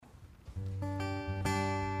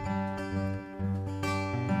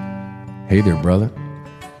Hey there, brother.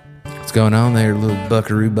 What's going on there, little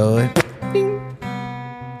buckaroo boy?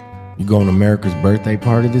 You going to America's birthday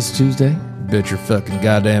party this Tuesday? Bet your fucking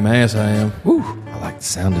goddamn ass I am. Woo, I like the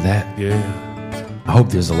sound of that. Yeah. I hope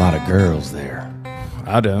there's a lot of girls there.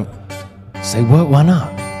 I don't. Say what? Why not?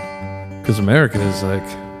 Because America is like...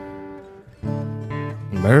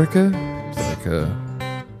 America is like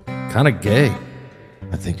kind of gay.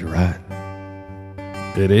 I think you're right.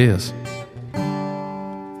 It is.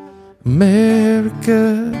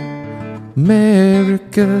 America,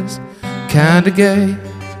 America's kind of gay.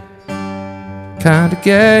 Kind of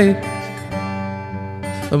gay.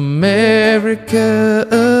 America,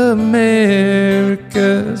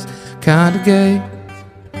 America's kind of gay.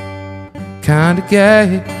 Kind of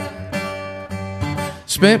gay.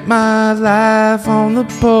 Spent my life on the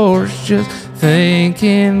porch just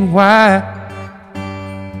thinking why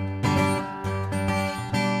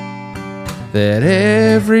that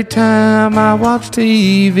every time I watch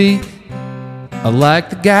TV I like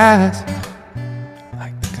the guys.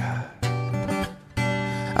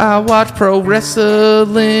 I watch pro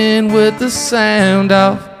wrestling with the sound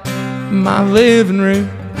off in my living room.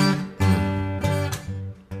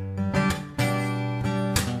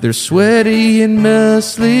 They're sweaty and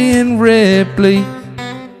muscly and ripply.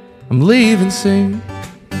 I'm leaving soon.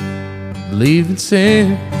 Leaving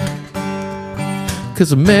soon.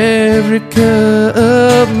 'Cause America,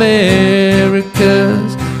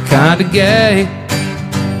 America's kinda gay.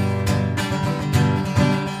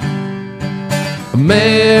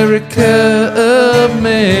 America,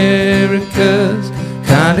 America's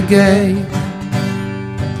kinda gay.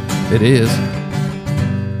 It is.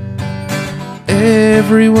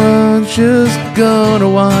 Everyone's just gonna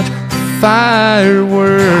watch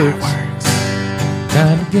fireworks.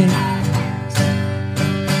 Kinda gay.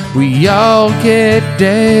 We all get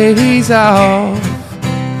days off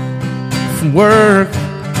from work.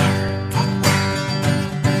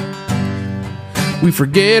 We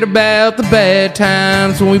forget about the bad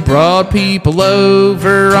times when we brought people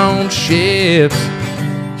over on ships.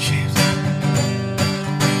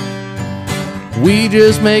 We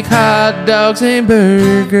just make hot dogs and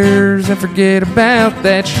burgers and forget about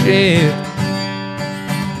that shit.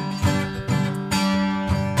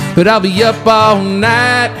 But I'll be up all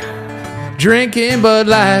night drinking Bud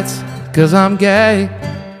Lights 'cause I'm gay.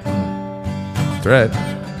 That's right.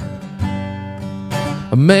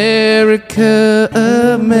 America,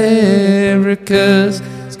 America's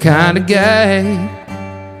kinda gay.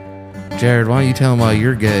 Jared, why don't you tell them why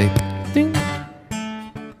you're gay? Ding.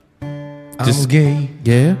 I'm gay.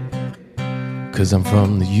 Yeah? 'Cause I'm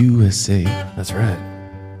from the USA. That's right.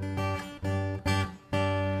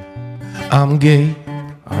 I'm gay.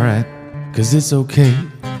 Alright. 'Cause it's okay.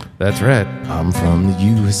 That's right. I'm from the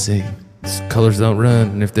USA. Colors don't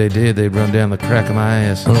run, and if they did, they'd run down the crack of my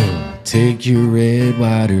ass. Take your red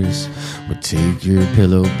whiters, or take your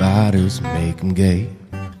pillow biters, make them gay.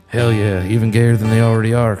 Hell yeah, even gayer than they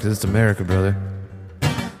already are, 'cause it's America, brother.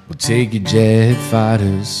 Well, take your jet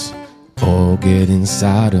fighters, or get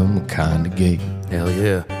inside them, kinda gay. Hell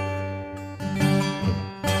yeah.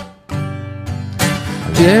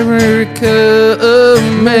 America,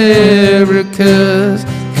 America's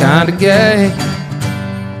kinda gay.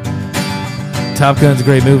 Top Gun's a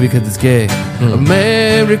great movie because it's gay.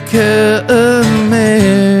 America,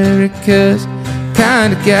 America's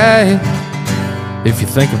kinda gay. If you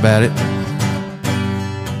think about it.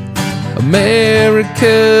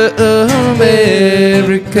 America,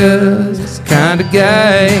 America's kinda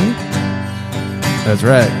gay. That's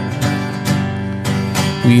right.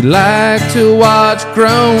 We like to watch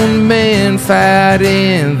grown men fight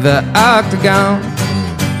in the octagon.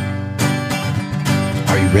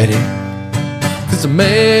 Are you ready? 'Cause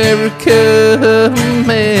America,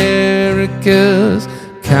 America's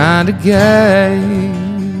kinda gay.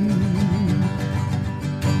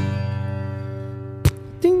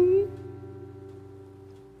 Ding.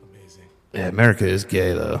 Amazing. Yeah, America is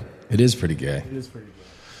gay though. It is pretty gay. It is pretty gay.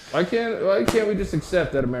 Why can't we just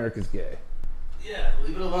accept that America's gay? Yeah,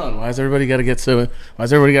 leave it alone. Why does everybody got to get so? Why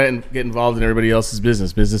does everybody got to get involved in everybody else's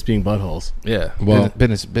business? Business being buttholes. Yeah. Well,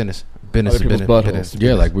 business. Other people's buttholes.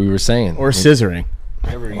 Yeah, like we were saying. Or scissoring.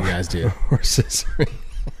 Whatever you guys do. Or scissoring.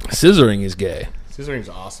 Scissoring is gay. Scissoring's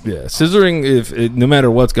awesome. Yeah, scissoring. No matter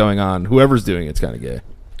what's going on, whoever's doing it's kind of gay.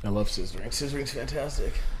 I love scissoring. Scissoring's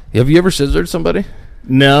fantastic. Have you ever scissored somebody?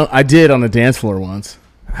 No, I did on the dance floor once.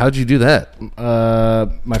 How'd you do that?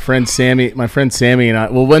 My friend Sammy and I.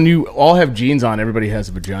 Well, when you all have jeans on, everybody has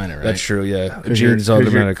a vagina, right? That's true. Yeah, jeans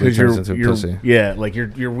automatically turns into a pussy. Yeah, like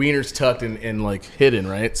your wiener's tucked and like hidden,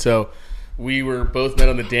 right? So we were both met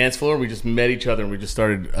on the dance floor. We just met each other and we just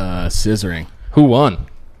started scissoring. Who won?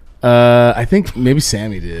 I think maybe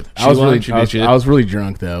Sammy did. I was won? really, She I was, beat you? I was really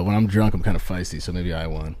drunk though. When I'm drunk, I'm kind of feisty, so maybe I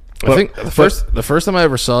won. I think the first time I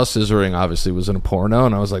ever saw scissoring, obviously, was in a porno,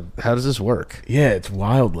 and I was like, "How does this work?" Yeah, it's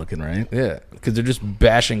wild looking, right? Yeah, because they're just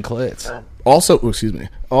bashing clits. Also, excuse me.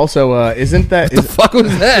 Also, isn't that The fuck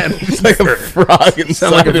was that? it's like a frog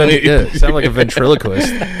Sound like inside sound like a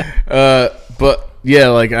ventriloquist. But yeah,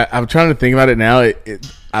 like I'm trying to think about it now.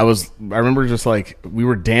 I remember just like we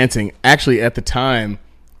were dancing. Actually, at the time,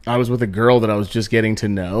 I was with a girl that I was just getting to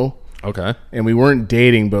know. Okay. And we weren't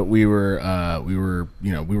dating, but we were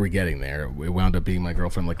getting there. It wound up being my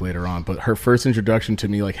girlfriend like later on. But her first introduction to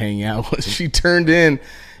me like hanging out was she turned in,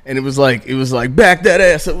 and it was like back that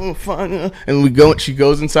ass up, oh, fine. And she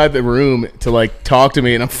goes inside the room to like talk to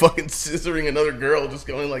me, and I'm fucking scissoring another girl, just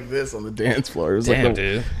going like this on the dance floor. It was Damn, like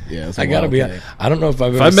dude. yeah. It was I gotta be. I don't know if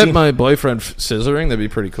I've If ever I met seen. my boyfriend scissoring, that'd be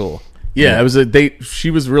pretty cool. Yeah, it was a date.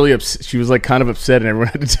 She was really upset. She was like kind of upset, and everyone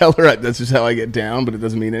had to tell her that's just how I get down, but it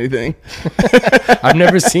doesn't mean anything. I've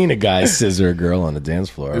never seen a guy scissor a girl on the dance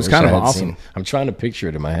floor. It was kind of awesome. I'm trying to picture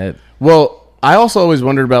it in my head. Well, I also always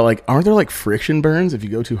wondered about like, aren't there like friction burns if you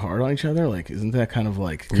go too hard on each other? Like, isn't that kind of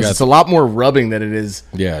like because it's a lot more rubbing than it is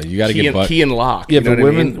Yeah, you got to get key and lock. Yeah, you know but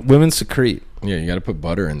what I mean? women secrete. Yeah, you got to put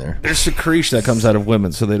butter in there. There's secretion that comes out of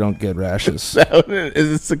women, so they don't get rashes.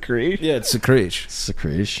 Is it secrete? Yeah, it's secretion.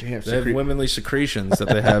 Secretion. They have womanly secretions that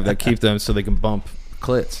they have that keep them so they can bump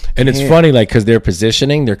clits. And it's funny, like, because they're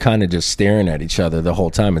positioning, they're kind of just staring at each other the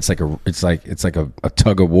whole time. It's like a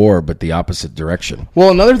tug of war, but the opposite direction.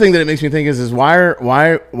 Well, another thing that it makes me think is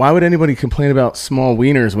why would anybody complain about small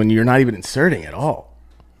wieners when you're not even inserting at all?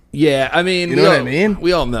 Yeah, I mean, You know what I mean?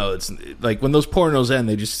 We all know it's like when those pornos end,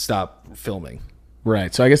 they just stop filming.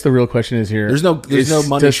 Right. So I guess the real question is here: There's no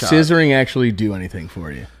money Does shot. scissoring actually do anything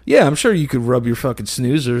for you? Yeah, I'm sure you could rub your fucking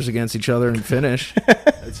snoozers against each other and finish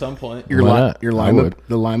at some point. Why not? Your I lima, would.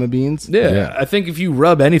 the lima beans. Yeah, Yeah. I think if you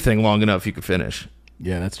rub anything long enough, you could finish.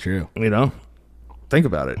 Yeah, that's true. You know, think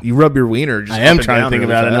about it. You rub your wiener. Just I am up and trying to down think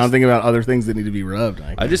really about it. Now fast. I'm thinking about other things that need to be rubbed.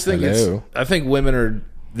 I just think Hello. I think women are.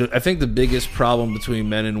 I think the biggest problem between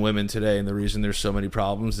men and women today, and the reason there's so many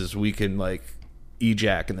problems, is we can like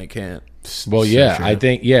ejac and they can't. Well, yeah, I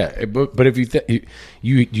think but if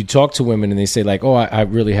you talk to women and they say like, oh, I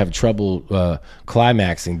really have trouble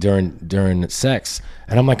climaxing during sex,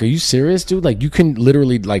 and I'm like, are you serious, dude? Like, you can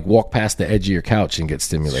literally like walk past the edge of your couch and get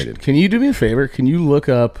stimulated. Can you do me a favor? Can you look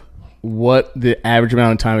up what the average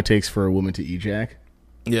amount of time it takes for a woman to ejac,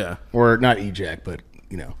 Yeah, or not ejac, but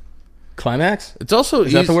climax? it's also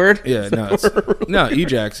Is that the word? Yeah, no, no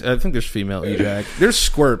ejacs. I think there's female ejac. There's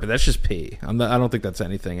squirt, but that's just pee. I don't think that's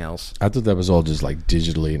anything else. I thought that was all just like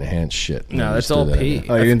digitally enhanced shit. No, I that's just all threw that pee. in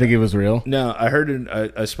there. Oh, you didn't think it was real? No, I heard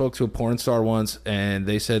it. I spoke to a porn star once, and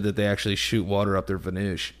they said that they actually shoot water up their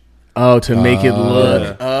vanoosh. Oh, to make it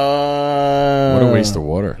look. What a waste of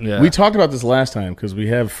water. Yeah, We talked about this last time because we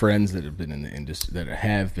have friends that have been in the industry, that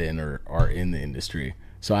have been or are in the industry.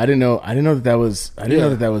 So I didn't know that was.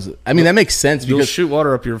 I mean, that makes sense You'll because shoot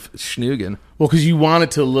water up your schnugen. well, because you want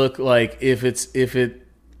it to look like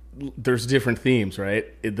there's different themes, right?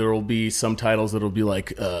 There will be some titles that'll be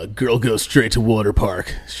like, "Girl goes straight to water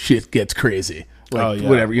park, shit gets crazy." Like, Oh, yeah.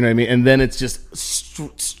 whatever, you know what I mean? And then it's just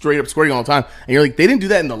straight up squirting all the time. And you're like, they didn't do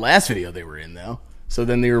that in the last video they were in, though. So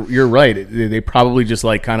then you're right. They probably just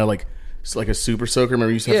like kind of like it's like a super soaker. Remember,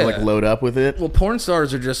 you used to have to Yeah. like load up with it. Well, porn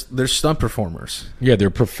stars are they're stunt performers. Yeah, they're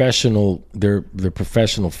professional. They're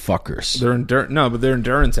professional fuckers. But they're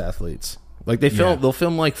endurance athletes. Like they'll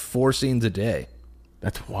film like 4 scenes a day.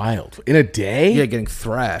 That's wild. In a day? Yeah, getting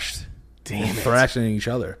thrashed. Damn it. Thrashing each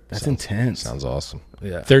other. That's intense. Sounds awesome.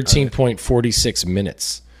 Yeah. 13.46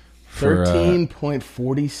 minutes. For,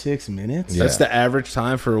 13.46 minutes? Yeah. That's the average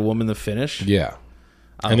time for a woman to finish. Yeah.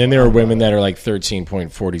 And then there are women that are like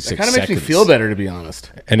 13.46 It kind of makes me seconds. feel better, to be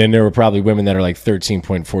honest. And then there were probably women that are like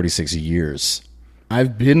 13.46 years.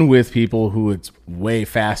 I've been with people who it's way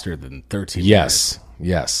faster than 13 minutes.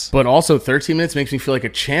 Yes. But also 13 minutes makes me feel like a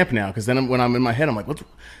champ now, because then when I'm in my head, I'm like,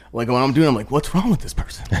 when I'm doing, I'm like, what's wrong with this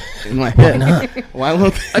person? In my head. Why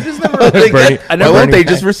won't they? I just never. Why won't they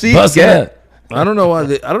just receive? Buzz that. I don't know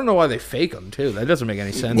why they fake them too. That doesn't make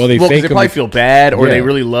any sense. Well, they Well, because fake they probably them. feel bad, or Yeah. they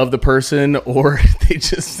really love the person, or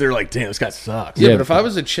they're like, damn, this guy sucks. yeah, Yeah. but if I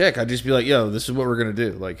was a chick, I'd just be like, "Yo, this is what we're gonna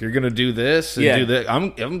do. Like, you're gonna do this and Yeah. do that.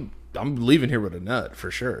 I'm leaving here with a nut for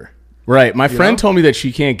sure." Right. My friend know? told me that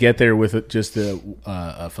she can't get there with just a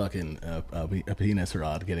fucking penis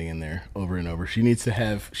rod getting in there over and over. She needs to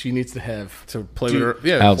have To play with her,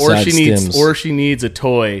 yeah. Outside or she needs a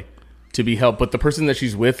toy to be helped. But the person that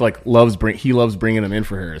she's with, like, loves bringing them in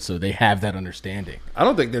for her, so they have that understanding. I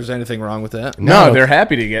don't think there's anything wrong with that. No, they're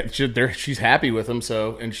happy to get. She's happy with them.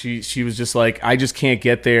 So, and she was just like, I just can't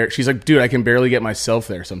get there. She's like, dude, I can barely get myself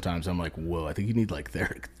there sometimes. I'm like, whoa, I think you need like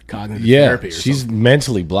cognitive therapy. Or she's something.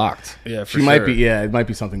 mentally blocked. Yeah, She might be. Yeah, it might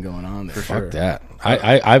be something going on there. Fuck that.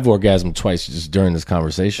 I've orgasmed twice just during this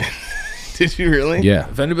conversation. Did you really? Yeah.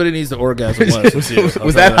 If anybody needs the orgasm less,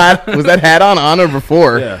 was that hat on or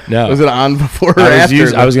before? Yeah. No. Was it on before or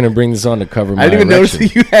after? I was going to bring this on to cover my I didn't even erection.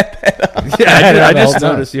 notice that you had that on. Yeah, I the whole just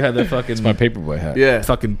time. noticed you had that fucking It's my paperboy hat. Yeah.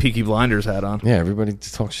 fucking Peaky Blinders hat on. Yeah, everybody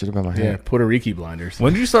talks shit about my Yeah, hat. Puerto Rican blinders.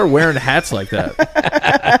 When did you start wearing hats like that?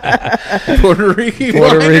 Puerto Rican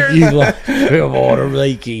Puerto blinders?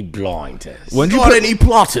 Rican blinders. When did you Got put any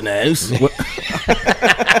platinos?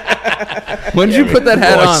 when did you put that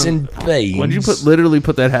hat Rice on? and beans. When did you literally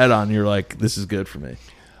put that hat on? You're like, this is good for me.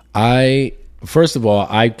 First of all,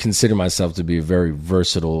 I consider myself to be a very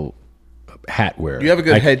versatile hat wearer. You have a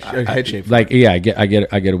good head shape. Like, yeah, I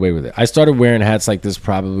get away with it. I started wearing hats like this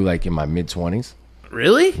probably like in my mid-20s.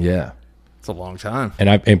 Really? Yeah. It's a long time.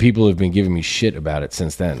 And people have been giving me shit about it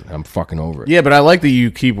since then. I'm fucking over it. Yeah, but I like that you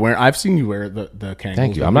keep wearing. I've seen you wear the Kangles.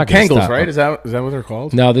 Thank you. I'm not gonna Kangles, stop. right? Is that what they're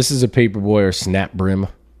called? No, this is a paperboy or snap brim,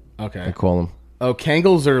 I Okay. call them. Oh,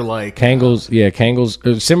 Kangles are like Kangles,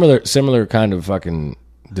 similar kind of fucking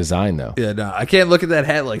design though. Yeah, no, I can't look at that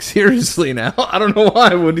hat like seriously now. I don't know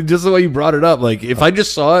why. Just the way you brought it up, like if I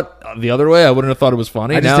just saw it the other way, I wouldn't have thought it was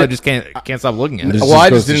funny. I just Can't stop looking at it. This Well, I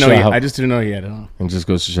goes just to didn't show know. how- I just didn't know he had it on. It just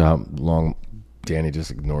goes to show how long Danny just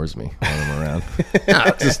ignores me when I'm around.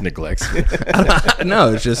 Just neglects me.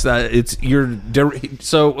 No, it's just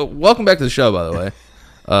so. Welcome back to the show, by the way.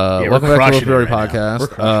 we're Welcome back to crushing the it right now. Podcast. We're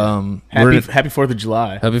crushing Happy 4th of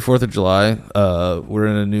July. Happy 4th of July. We're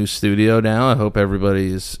in a new studio now. I hope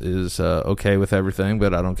everybody is okay with everything,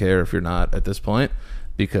 but I don't care if you're not at this point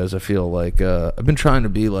because I feel like I've been trying to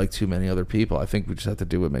be like too many other people. I think we just have to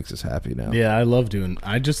do what makes us happy now. Yeah, I love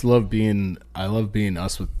being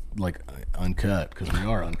us with like uncut because we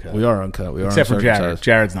are uncut. We are uncut. We are Except for Jared. uncircumcised.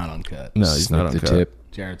 Jared's not uncut. No, he's not Snip uncut. the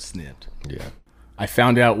tip. Jared's snipped. Yeah. I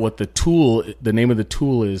found out what the name of the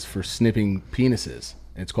tool is for snipping penises.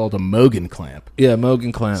 It's called a Mogan clamp. Yeah,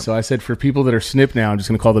 Mogan clamp. So I said, for people that are snipped now, I'm just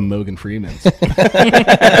going to call them Mogan Freemans.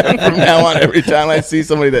 From now on, every time I see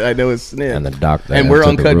somebody that I know is snipped. And the doctor. And we're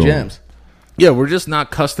entered the uncut room. gems. Yeah, we're just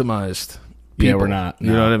not customized. Yeah, people. we're not.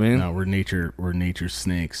 You know what I mean? No, we're nature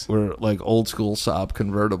snakes. We're like old school Saab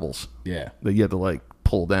convertibles Yeah. that you have to like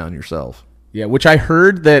pull down yourself. Yeah, which I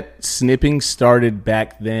heard that snipping started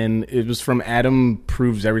back then. It was from Adam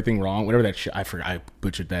Proves Everything Wrong, whatever that show. I forgot. I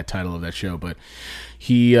butchered that title of that show, but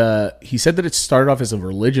he said that it started off as a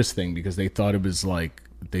religious thing because they thought it was like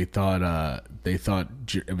they thought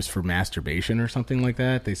it was for masturbation or something like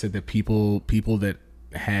that. They said that people that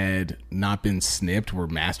had not been snipped were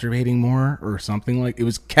masturbating more or something like. It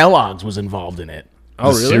was Kellogg's was involved in it.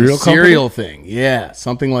 Oh, The really? cereal Thing, yeah,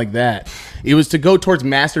 something like that. It was to go towards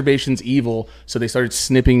masturbation's evil, so they started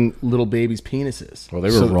snipping little babies' penises. Well, they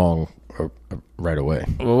were wrong right away.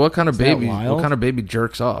 Well, what kind of that baby? wild? What kind of baby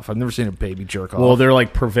jerks off? I've never seen a baby jerk off. Well, they're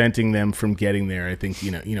like preventing them from getting there. I think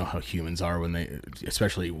you know how humans are when they,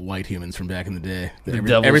 especially white humans from back in the day.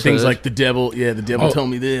 devil's Everything's hood. like the devil. Yeah, the devil Oh. told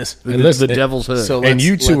me this. the, And listen, the devil's hood. So And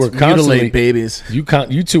you two were constantly mutilate babies.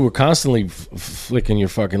 You two were constantly flicking your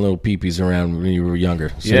fucking little peepees around when you were younger.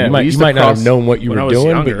 So Yeah, you we might used to not cross- have known what you when I were was doing,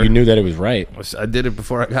 younger. but you knew that it was right. I did it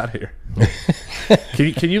before I got here.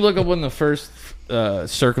 Can you look up when the first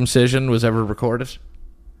circumcision was ever recorded?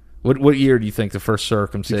 What year do you think the first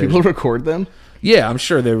circumcision? People record them. Yeah, I'm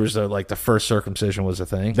sure there was like the first circumcision was a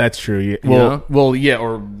thing. That's true. Yeah. know? Well, yeah.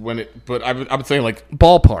 Or when it. But I would say like,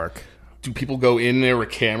 Ballpark. do people go in there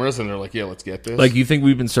with cameras and they're like, yeah, let's get this. Like, you think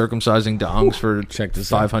we've been circumcising dongs for Check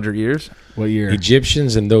this out. 500 years? what year?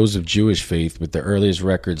 Egyptians and those of Jewish faith, with the earliest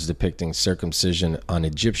records depicting circumcision on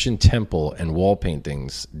Egyptian temple and wall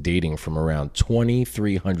paintings dating from around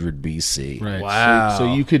 2300 BC. Right. Wow.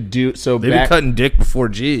 So you could do so. They've been cutting dick before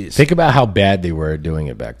G's. Think about how bad they were at doing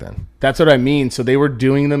it back then. That's what I mean. So they were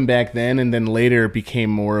doing them back then, and then later it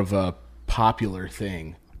became more of a popular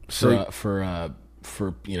thing for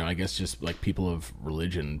I guess just like people of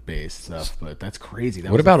religion based stuff. But that's crazy.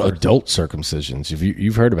 What about adult circumcisions?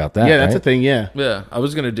 You've heard about that? Yeah, that's right? a thing. Yeah, Yeah, I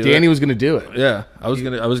was gonna do Danny it. was going to do it Yeah, I was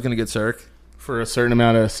gonna get circ. for a certain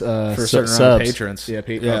amount of For a certain subs. amount of patrons. Yeah,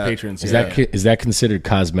 Yeah. patrons. Is yeah. that considered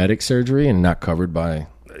cosmetic surgery and not covered by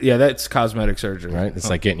Yeah, that's cosmetic surgery. right? It's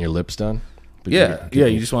like getting your lips done. But Yeah, you're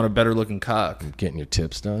you just want a better looking cock. getting your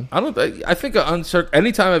tips done. I think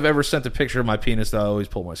anytime I've ever sent a picture of my penis, I always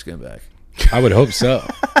pull my skin back. I would hope so.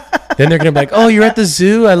 Then they're gonna be like, "Oh, you're at the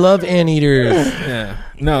zoo. I love anteaters." Yeah.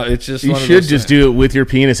 No, it's just You one of should those just things. do it with your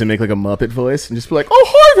penis and make like a Muppet voice and just be like, "Oh,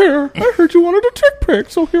 hi there! I heard you wanted a dick pic,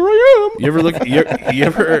 so here I am." You ever look? You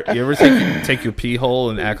ever take your pee hole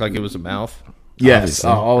and act like it was a mouth? Yes,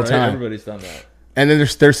 all the Right? time. Everybody's done that. And then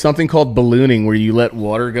there's something called ballooning where you let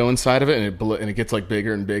water go inside of it and it gets like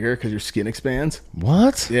bigger and bigger because your skin expands.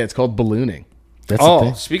 What? Yeah, it's called ballooning, That's a Oh,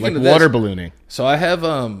 thing. speaking like of this, water ballooning. so I have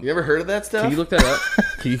You ever heard of that stuff? Can you look that up?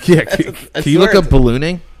 Can you, I can you look swear up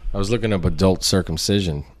ballooning? I was looking up adult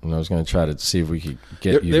circumcision, and I was going to try to see if we could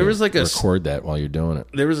get you There to was like a record that while you're doing it.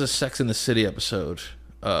 There was a Sex in the City episode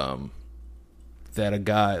that a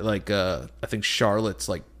guy I think Charlotte's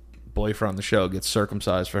like boyfriend on the show gets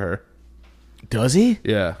circumcised for her. Does he?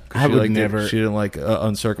 Yeah, 'cause I she, would like, never- She didn't like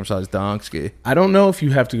uncircumcised donkey. I don't know if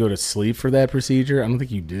you have to go to sleep for that procedure. I don't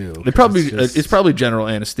think you do. It probably It's just- it's probably general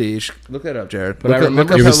anesthesia. Look that up, Jared. But I Look up- remember-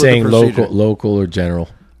 look up You how were the saying procedure- local or general.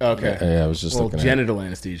 okay. Yeah, I was just Well, looking at genital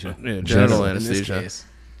anesthesia. Yeah, general In this anesthesia. case.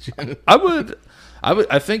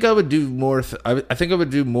 I think I would do more. I think I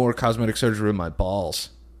would do more cosmetic surgery with my balls.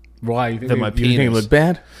 Why? You think, Than my you think it penis. look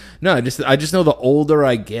bad? No, I just know the older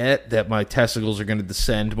I get, that my testicles are going to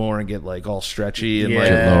descend more and get like all stretchy and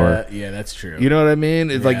like, lower. Yeah, that's true. you know what I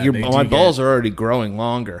mean? It's Yeah, like they my do balls get- are already growing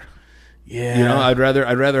longer. yeah. You know, I'd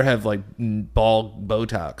rather have like ball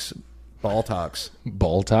tox. Ball tox.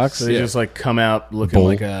 So they Yeah. just like come out looking Bull.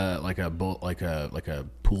 like a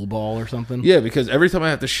pool ball or something. Yeah, because every time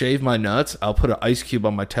I have to shave my nuts, I'll put an ice cube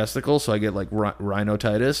on my testicle, so I get like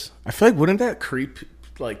rhinotitis. I feel like wouldn't that creep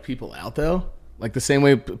like people out though? Like the same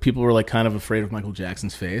way people were like kind of afraid of Michael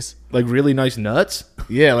Jackson's face. Like really nice nuts.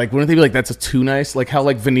 Yeah, like wouldn't they be like that's a too nice? Like how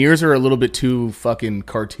like veneers are a little bit too fucking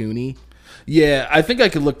cartoony. Yeah, I think I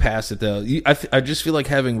could look past it though. I just feel like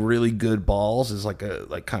having really good balls is like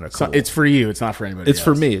kind of cool. So it's for you. It's not for anybody. It's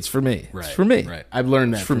for else. me. It's for me. Right, It's for me. Right. I've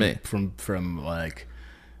learned that It's for me. from like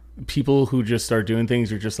people who just start doing things.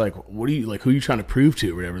 You're just like, what are you like? Who are you trying to prove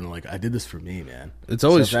to or whatever? And they're like, I did this for me, man. It's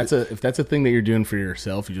always- so if that's a thing that you're doing for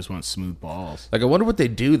yourself, you just want smooth balls. Like I wonder what they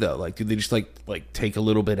do though. Like do they just like take a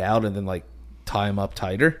little bit out and then like tie them up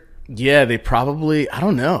tighter? Yeah, they probably. I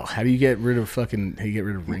don't know. How do you get rid of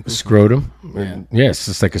wrinkles? Scrotum. Yeah. Yeah, it's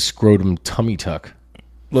just like a scrotum tummy tuck.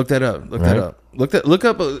 Look that up. Look Right. that up. Look up. Look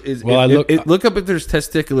up if there's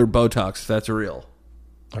testicular Botox. If that's real.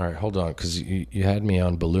 All right, hold on, because you had me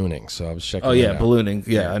on ballooning, so I was checking. Oh yeah, that out. ballooning.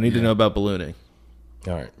 Yeah, I need to know about ballooning.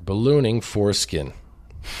 All right, ballooning foreskin.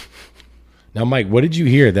 Now, Mike, what did you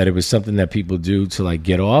hear that it was something that people do to like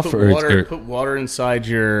get off, Put water inside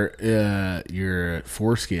your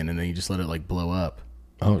foreskin, and then you just let it like blow up.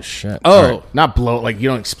 Oh shit! Oh, Not blow, like you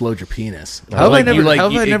don't explode your penis. how have Like, I you, never? like, how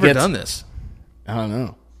have I it never gets- done this? I don't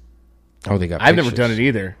know. Oh, they got. I've never done it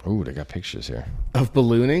either. Ooh, they got pictures here. Of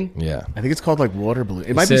ballooning? Yeah. I think it's called like water balloon.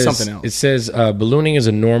 It might be something else. It says ballooning is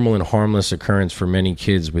a normal and harmless occurrence for many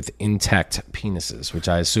kids with intact penises, which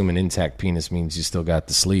I assume an intact penis means you still got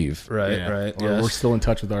the sleeve. Right, Yeah. right. Or Yes. we're still in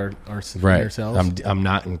touch with our Right. ourselves. I'm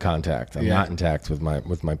not in contact. I'm Yeah. not intact with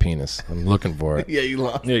my penis. I'm looking for it. Yeah, you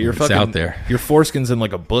lost. Yeah, you're It's fucking out there. Your foreskin's in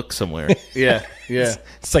like a book somewhere. Yeah, yeah.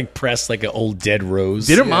 It's like pressed like an old dead rose.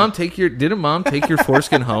 Didn't mom take your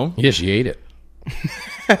foreskin home? Yeah, she ate it.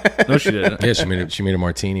 No, she didn't. Yeah, she made a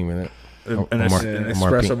martini with it. An A mar-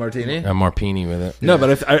 espresso martini. A martini with it. No,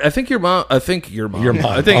 but I think your mom. I think your mom. Your mom.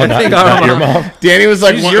 I think. Oh, I think not our your mom. mom. Danny was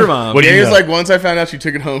like, She's your mom. What do you Danny was know? like, once I found out she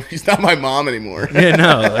took it home, she's not my mom anymore. Yeah,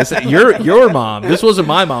 no. I said your mom. This wasn't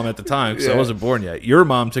my mom at the time because I Yeah. wasn't born yet. Your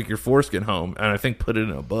mom took your foreskin home and I think put it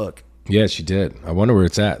in a book. Yeah, she did. I wonder where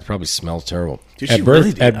it's at. It probably smells terrible. Dude, At she birth,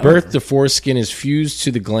 really did. at birth, the foreskin is fused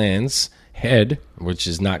to the glands head, which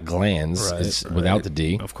is not glands, Right, it's right. without the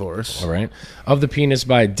D. Of course. All right, of the penis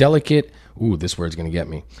by a delicate. Ooh, this word's gonna get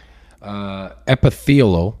me.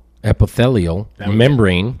 Epithelial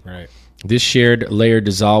membrane. Right. This shared layer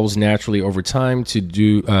dissolves naturally over time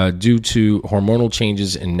due to hormonal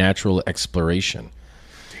changes and natural exploration.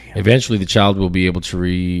 Eventually, the child will be able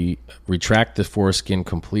to retract the foreskin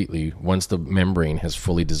completely once the membrane has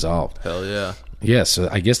fully dissolved. Hell yeah. Yeah, so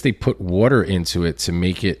I guess they put water into it to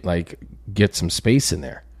make it like get some space in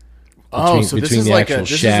there. Oh, so this between is the like actual a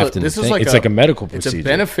this shaft is a, and this the is thing. like It's like a medical It's procedure. a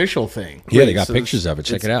beneficial thing. Yeah, they got So pictures of it.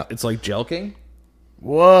 Check it out. It's like jelking.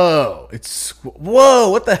 Whoa! Whoa!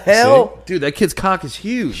 What the hell? Dude, that kid's cock is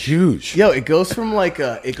huge. Huge. Yo, it goes from like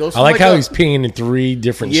a. I like how he's peeing in 3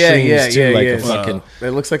 different streams too, like a fucking. It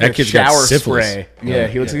looks like that a kid's got shower syphilis. spray. Yeah,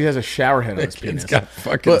 he looks like he has a shower head on his penis. Kid's got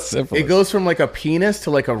fucking But syphilis. it goes from like a penis to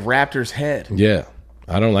like a raptor's head. Yeah,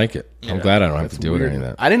 I don't like it. I'm glad I don't have to do Weird. any of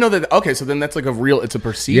that. I didn't know that. Okay, so then that's like a real. It's a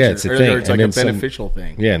procedure. Yeah, it's a or, thing. Or it's And like a then some- beneficial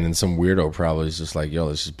thing. Yeah, and then some weirdo probably is just like, yo,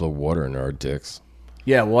 let's just blow water into our dicks.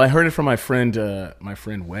 Yeah, well, I heard it from my friend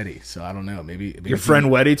Weddy. So I don't know. Maybe Your friend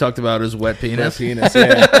Weddy talked about his wet penis.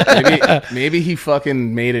 Yeah. maybe he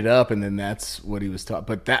fucking made it up, and then that's what he was taught.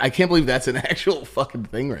 But I can't believe that's an actual fucking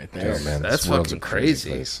thing right there. Oh, man, That's this world's fucking a crazy crazy.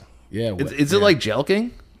 place. Yeah. Is it like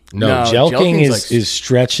jelking? No, No, jelking jelking's is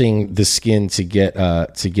stretching the skin to get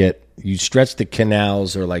you stretch the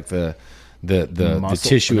canals or like the Muscle-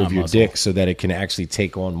 tissue not of your muscle. dick so that it can actually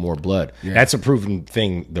take on more blood. That's a proven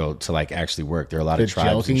thing though to like actually work. There are a lot of The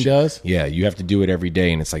tribes. and jelking shit. does? Yeah, you have to do it every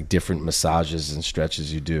day, and it's like different massages and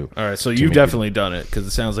stretches you do. All right, so to you've make definitely done it because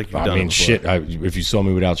it sounds like you've I done mean, it before. shit. If you saw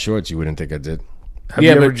me without shorts, you wouldn't think I did. Have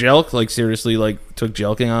Yeah, you ever but- jelked? Like seriously, like took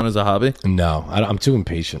jelking on as a hobby? No, I'm too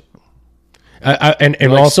impatient. And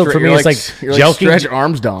You're like also stre- for me, you're it's like you're jelking. Stretch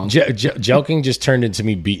Armstrong. Jelking just turned into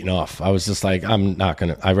me beating off. I was just like, I'm not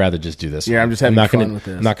gonna. I'd rather just do this. Yeah, I'm just having not fun gonna, with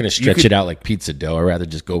this. I'm not gonna stretch it out like pizza dough. I'd rather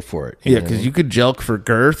just go for it. Yeah, because you could jelk for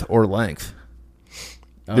girth or length.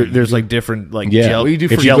 There's like different like Yeah. jelk. What do you do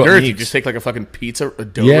If for you your go- girth? You just take like a fucking pizza, a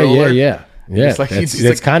dough yeah, roller. yeah. It's like you that's just,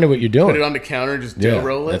 that's like, kind of what you're Put it doing. on the counter, just dough Yeah,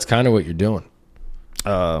 roll it. that's kind of what you're doing.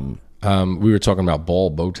 We were talking about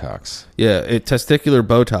ball Botox. Yeah, testicular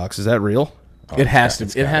Botox. Is that real? It has to.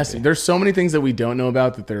 it's It gotta has be. to. There's so many things that we don't know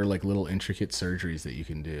about that they're like little intricate surgeries that you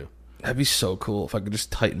can do. That'd be so cool if I could just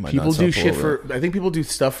tighten my People nuts do up a shit little bit. for. I think people do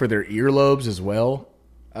stuff for their earlobes as well.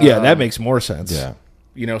 Yeah, that makes more sense. Yeah.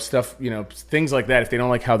 You know, stuff. You know, things like that. If they don't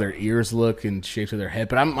like how their ears look and shape of their head,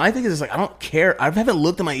 but my thing is like I don't care. I haven't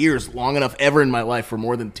looked at my ears long enough ever in my life for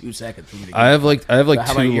more than 2 seconds. For me to I have like How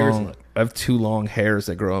my two ears long. look. I have two long hairs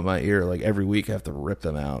that grow in my ear. Like every week, I have to rip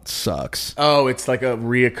them out. It sucks. Oh, it's like a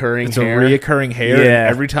reoccurring. It's hair. a reoccurring hair. Yeah. And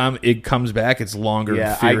every time it comes back, it's longer Yeah,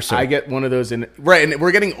 and fiercer. I get one of those in right, and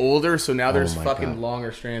we're getting older, so now there's my fucking God.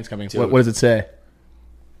 longer strands coming. What does it say?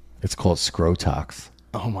 It's called Scrotox,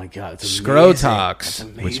 Oh my god, it's Scrotox.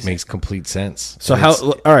 amazing. which makes complete sense. So And how?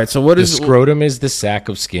 it's- All right. So what The is scrotum is the sac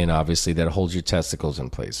of skin, obviously, that holds your testicles in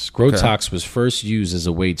place. Scrotox was first used as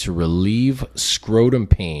a way to relieve scrotum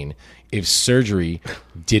pain if surgery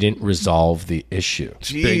didn't resolve the issue.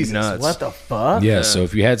 Jesus, nuts. what the fuck? Yeah, so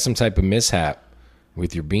if you had some type of mishap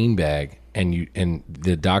with your beanbag and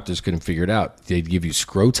the doctors couldn't figure it out, they'd give you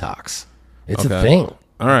Scrotox. It's a Okay. thing.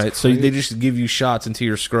 All right, so they just give you shots into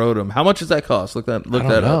your scrotum. How much does that cost? Look I that don't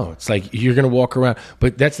up. know. It's like you're gonna walk around,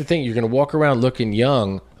 but that's the thing. You're gonna walk around looking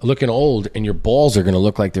young, looking old, and your balls are gonna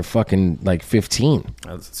look like they're fucking like 15.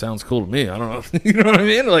 That sounds cool to me. I don't know. You know what I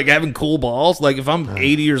mean? Like having cool balls. Like if I'm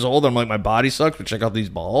 80 years old, I'm like my body sucks, but check out these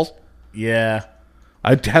balls. Yeah.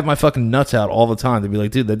 I'd have my fucking nuts out all the time. They'd be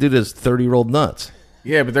like, dude, that dude has 30-year-old nuts.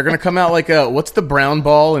 Yeah, but they're gonna come out like what's the brown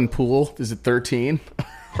ball in pool? Is it 13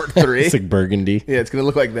 or 3? It's like burgundy. Yeah, it's gonna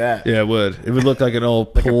look like that. Yeah, it would. It would look like an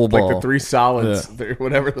old pool ball. Like the 3 solids,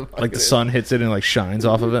 whatever the fuck Like it the is. sun hits it and like shines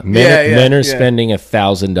off of it. Men are yeah. spending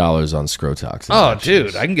 $1,000 on Scrotox. Oh,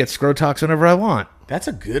 dude, I can get Scrotox whenever I want. That's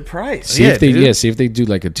a good price. see yeah, if they dude. see if they do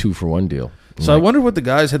like a 2-for-1 deal. So I wonder what the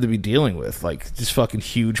guys had to be dealing with. Like just fucking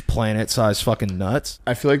huge planet-sized fucking nuts.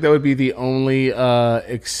 I feel like that would be the only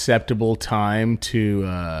acceptable time to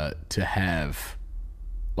have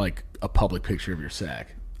like a public picture of your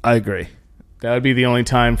sack. I agree. That would be the only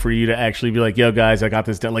time for you to actually be like, yo, guys, I got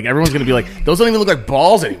this done. Like, everyone's going to be like, those don't even look like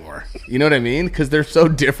balls anymore. You know what I mean? Because they're so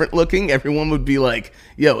different looking. Everyone would be like,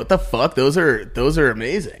 yo, what the fuck? Those are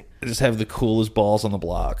amazing. Just have the coolest balls on the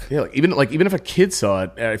block. Yeah, even if a kid saw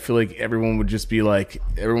it, I feel like everyone would just be like,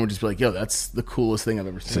 yo, that's the coolest thing I've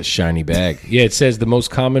ever It's seen. a shiny bag. Yeah, it says the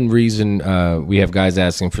most common reason we have guys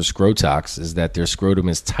asking for Scrotox is that their scrotum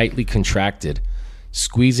is tightly contracted,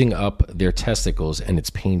 squeezing up their testicles, and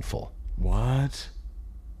it's painful. What?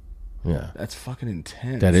 Yeah, That's fucking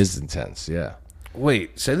intense. that is intense. Yeah.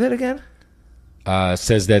 Wait, say that again?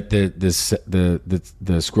 Says that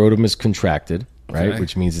the scrotum is contracted, right, Okay.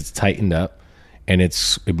 which means it's tightened up, and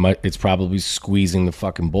it's probably squeezing the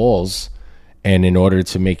fucking balls. And in order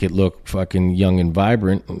to make it look fucking young and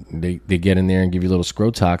vibrant, they get in there and give you a little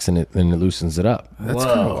Scrotox, and it loosens it up. That's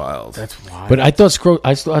kind of wild. That's wild. But I thought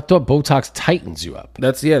Botox tightens you up.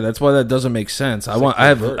 That's why that doesn't make sense. I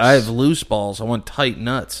have loose balls. I want tight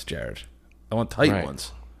nuts, Jared. I want tight Right.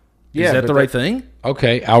 ones. Yeah, Is that but the right thing?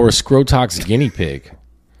 Okay, our Scrotox guinea pig,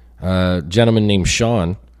 gentleman named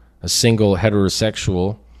Sean, a single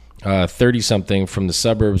heterosexual, 30-something from the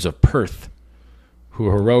suburbs of Perth, who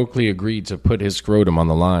heroically agreed to put his scrotum on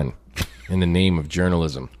the line in the name of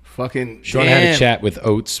journalism. fucking Sean damn. had a chat with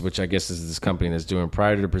Oates, which I guess is this company that's doing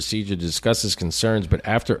prior to the procedure, to discuss his concerns. But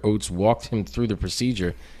after Oates walked him through the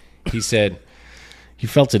procedure, he said he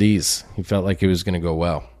felt at ease. He felt like it was going to go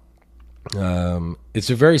well. It's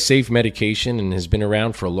a very safe medication and has been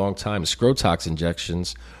around for a long time. Scrotox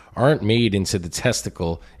injections aren't made into the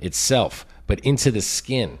testicle itself, but into the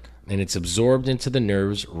skin. And it's absorbed into the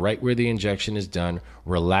nerves right where the injection is done,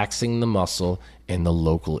 relaxing the muscle in the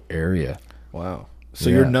local area. Wow. So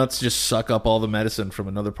your nuts just suck up all the medicine from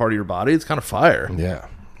another part of your body? It's kind of fire. Yeah.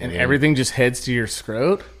 And everything just heads to your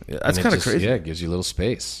scrot? Yeah, that's And kind it of just- crazy. Yeah, it gives you a little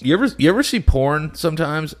space. You ever see porn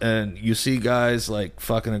sometimes and you see guys like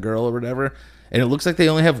fucking a girl or whatever and it looks like they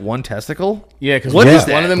only have one testicle? Yeah, because What is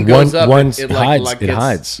that? one of them goes up. One and it hides. It gets,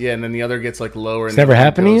 hides. Yeah, and then the other gets like lower. And never the other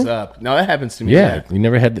happened to goes you? Up. No, that happens to me. Yeah. You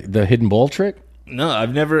never had the hidden ball trick? No,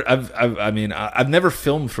 I've never I've never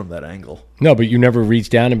filmed from that angle. No, but you never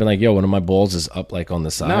reached down and been like, yo, one of my balls is up like on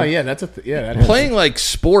the side. No, yeah, that's that happens. Playing like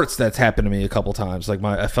sports, that's happened to me a couple times. Like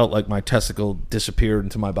I felt like my testicle disappeared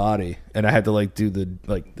into my body and I had to like do the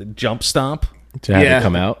jump stomp. To have Yeah. it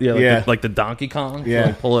come out. Yeah, like the Donkey Kong. Yeah. Yeah,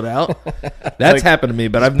 like pull it out. That's happened to me,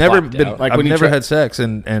 but I've never popped been. out. Like I've when you never try- had sex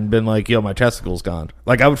and been like, yo, my testicle's gone.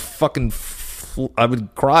 Like I would fucking, I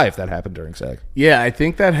would cry if that happened during sex. Yeah, I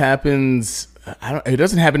think that happens. It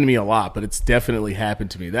doesn't happen to me a lot, but it's definitely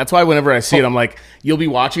happened to me. That's why whenever I see it, I'm like, you'll be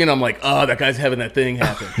watching it, I'm like, oh, that guy's having that thing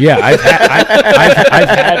happen. Yeah,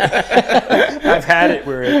 I've had it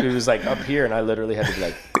where it was like up here, and I literally had to be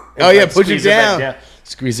like, Oh, yeah, push squeeze it back down.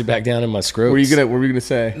 squeeze it back down in my scrotum. What were you gonna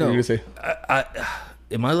say? No. What were you gonna say?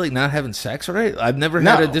 Am I like not having sex right? I've never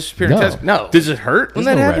had a disappearing No. testicle. No. Does it hurt when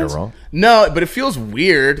There's that no happens? right or wrong. No, but it feels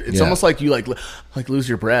weird. It's Yeah. almost like you like lose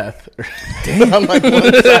your breath. Damn, on like one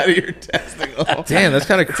side of your testicle. Damn, that's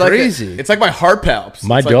kind of It's like crazy. it's like my heart palps.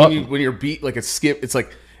 My it's like dog- when you're beat like a skip. It's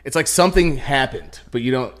like something happened, but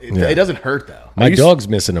you don't. Yeah. It doesn't hurt though. My dog's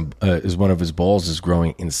missing is one of his balls is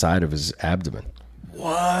growing inside of his abdomen.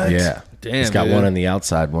 What? Yeah. Damn, He's got dude. one on the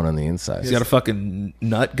outside, one on the inside. He's got a fucking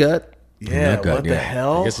nut gut. Yeah. Nut gut, What the yeah.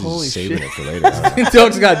 hell? I guess he's Holy just saving shit! it for later. I don't know.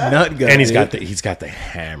 Dog's got nut gut, And he's dude. got the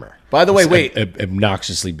hammer. By the way, It's wait.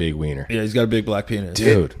 obnoxiously big wiener. Yeah, he's got a big black penis.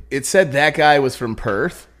 Dude. It said that guy was from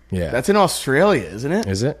Perth. Yeah. That's in Australia, isn't it?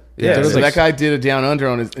 Is it? Yeah, I thought it was So like that guy did a down under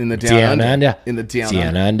in the down, down under. under. In the down,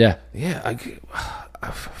 Down under. under. Yeah,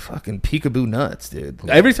 I fucking peekaboo nuts, dude.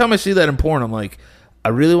 Every time I see that in porn, I'm like, I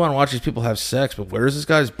really want to watch these people have sex, but where is this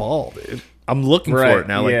guy's ball, dude? I'm looking Right, for it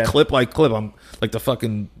now, like yeah. clip like clip. I'm like the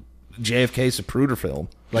fucking JFK Zapruder film,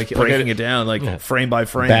 Like breaking a- it down, like frame by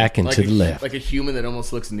frame. Back and Like to a, the left. like a human that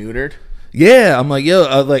almost looks neutered. Yeah, I'm like, yo,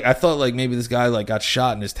 I thought like maybe this guy like got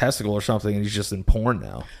shot in his testicle or something, and he's just in porn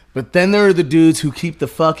now. But then there are the dudes who keep the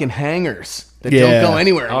fucking hangers that Yeah. don't go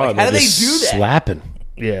anywhere. I'm like, how do they're they just do that? Slapping.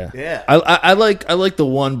 Yeah, Yeah. I like the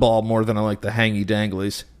one ball more than I like the hangy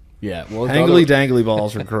danglies. Yeah, well, Hangly dangly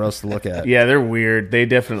balls are gross to look at. Yeah, they're weird. They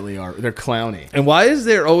definitely are. They're clowny. And why is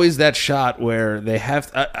there always that shot where they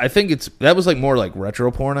have? I think that was like more like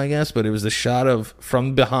retro porn, I guess. But it was the shot of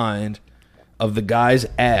from behind of the guy's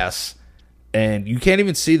ass, and you can't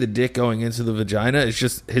even see the dick going into the vagina. It's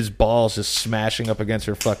just his balls just smashing up against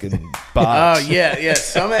her fucking Oh box. yeah.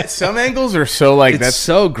 Some angles are so like It's that's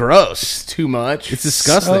so gross. too much. It's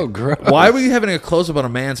disgusting. So gross. Why were you having a close up on a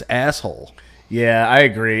man's asshole? Yeah, I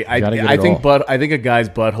agree. gotta get I it think all. I think a guy's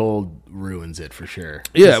butthole ruins it for sure.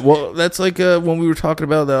 Yeah, well, that's like when we were talking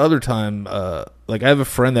about the other time. Like, I have a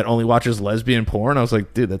friend that only watches lesbian porn. I was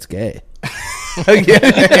like, dude, that's gay. yeah,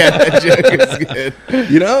 that joke is good.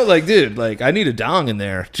 You know, like, dude, like, I need a dong in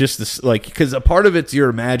there just to, like, because a part of it's you're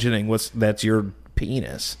imagining that's your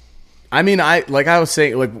penis. I mean, I was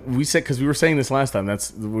saying, like we said, because we were saying this last time.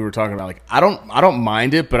 We were talking about. Like, I don't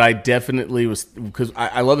mind it, but I definitely was because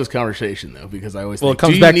I love this conversation though because I always Well, think, it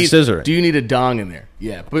comes do you back to need, scissoring. Do you need a dong in there?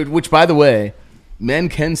 Yeah, but which by the way, men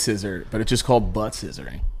can scissor, but it's just called butt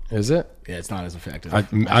scissoring. Is it? Yeah, it's not as effective.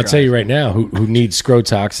 I'll tell you right now, who needs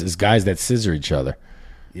scrotox is guys that scissor each other.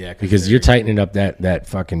 Yeah, Because you're tightening up that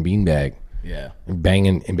fucking beanbag yeah. and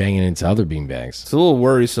banging into other beanbags. It's a little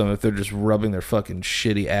worrisome if they're just rubbing their fucking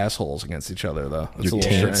shitty assholes against each other, though. It's Your a little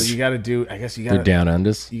tits. So strange. you got to do. I guess you got They're to. down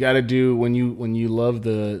unders. You got to do when you love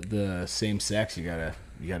the same sex. You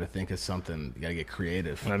gotta think of something. You gotta get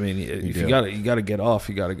creative. I mean, if do. you gotta get off,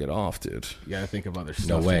 you gotta get off, dude. You gotta think of other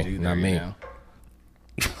stuff. way, to do not there, me. You know?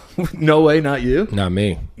 No way, not you. Not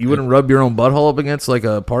me. You wouldn't rub your own butthole up against like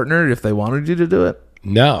a partner if they wanted you to do it.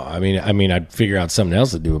 No, I mean, I'd figure out something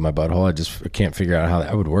else to do with my butthole. I just can't figure out how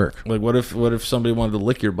that would work. Like, what if somebody wanted to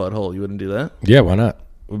lick your butthole? You wouldn't do that. Yeah, why not?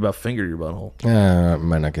 What about finger your butthole? I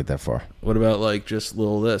might not get that far. What about like just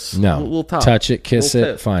little this? No, little top. touch it, kiss Little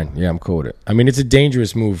it, tip. fine. Yeah, I'm cool with it. I mean, it's a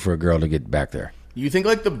dangerous move for a girl to get back there, You think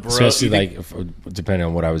like the bro? especially you think- like depending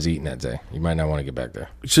on what I was eating that day. You might not want to get back there.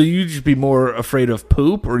 So you'd just be more afraid of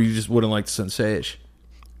poop, or you just wouldn't like the sensation?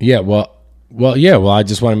 Yeah, well, I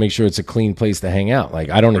just want to make sure it's a clean place to hang out. Like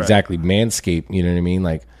I don't exactly manscape. You know what I mean?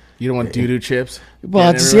 Like You don't want doo-doo chips?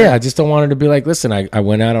 Well, Getting I just don't want her to be like, listen, I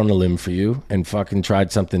went out on a limb for you and fucking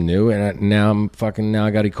tried something new, and now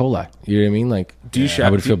I got E. coli. You know what I mean? Like, I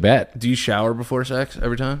would feel bad. Do you shower before sex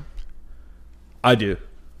every time? I do.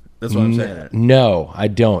 That's what I'm saying. No, I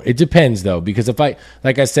don't. It depends though, because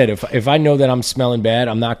like I said, if I know that I'm smelling bad,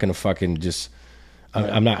 I'm not gonna fucking just.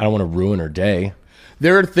 I don't want to ruin her day.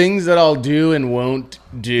 There are things that I'll do and won't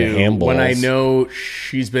do handballs. when I know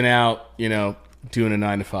she's been out, doing a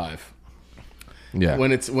 9 to 5. Yeah. When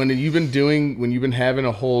you've been having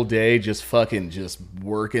a whole day just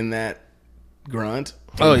working that grunt.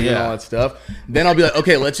 Oh, and doing yeah. all that stuff. Then I'll be like,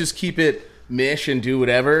 okay, let's just keep it mish and do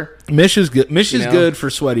whatever. Mish is good. Mish is good for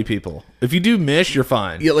sweaty people. If you do mish, you're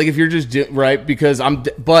fine. Yeah, like if you're just right, because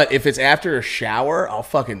but if it's after a shower, I'll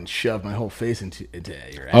fucking shove my whole face into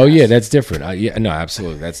your ass. Oh yeah, that's different. No,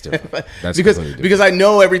 absolutely, that's different. That's because I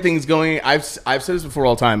know everything's going. I've said this before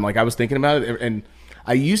all the time. Like I was thinking about it, and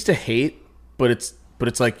I used to hate, but it's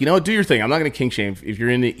like, do your thing. I'm not going to kink shame. If you're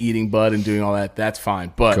into eating bud and doing all that, that's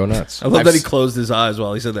fine. But go nuts. I love that he closed his eyes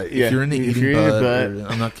while he said that. Yeah, if you're into if eating you're into bud,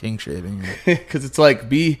 bud. I'm not kink shaving. Because it's like,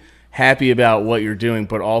 be happy about what you're doing,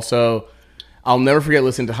 but also, I'll never forget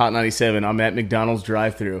listening to Hot 97. I'm at McDonald's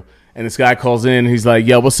drive-thru, and this guy calls in, and he's like,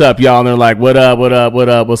 yo, what's up, y'all? And they're like, what up, what up, what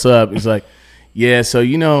up, what's up? He's like, yeah, so,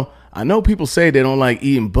 I know people say they don't like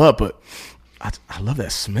eating butt, but I love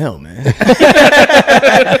that smell, man.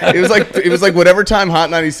 It was like whatever time Hot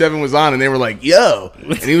 97 was on, and they were like, yo.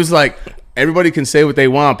 And he was like, everybody can say what they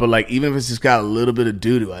want, but like, even if it's just got a little bit of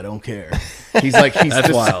doo-doo, I don't care. He's like,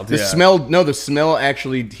 That's wild. The Yeah. the smell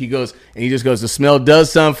actually, he just goes, the smell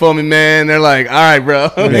does something for me, man. They're like, all right, bro.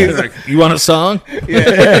 He's like, You want a song?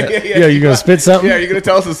 Yeah, you gonna spit something? yeah, are you going to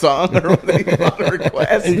tell us a song or what you want to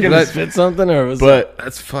request? You gonna spit something or? But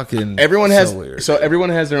That's fucking. everyone so weird. everyone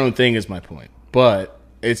has their own thing, is my point. But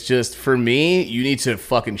it's just, for me, you need to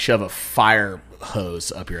fucking shove a fire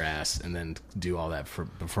hose up your ass and then do all that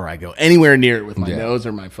before I go anywhere near it with my nose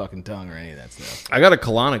or my fucking tongue or any of that stuff. I got a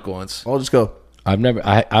colonic once. I'll just go I'm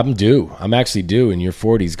due. I'm actually due. In your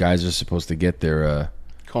 40s, guys are supposed to get their.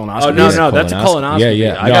 colonoscopy. Oh, no, that's a colonoscopy.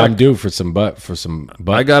 Yeah. I'm due for some butt.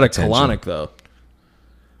 I got a attention. colonic though,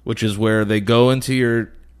 which is where they go into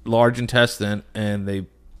your large intestine and they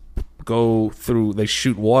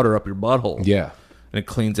shoot water up your butthole. Yeah. And it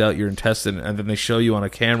cleans out your intestine, and then they show you on a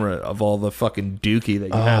camera of all the fucking dookie that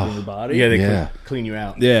you have in your body. Yeah, they Yeah. clean you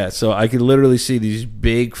out. Yeah, so I could literally see these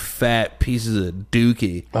big fat pieces of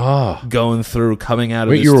dookie going through, coming out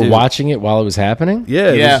of Wait, this you were tube. watching it while it was happening?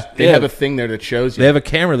 Yeah, They have a thing there that shows you. They have a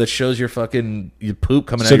camera that shows your fucking your poop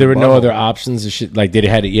coming out So of there your were no butthole. other options? Of shit? Like, did it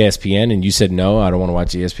had ESPN and you said, no, I don't want to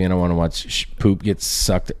watch ESPN. I want to watch poop get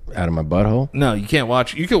sucked out of my butthole? No, you can't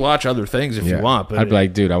watch. You can watch other things if you want, but I'd be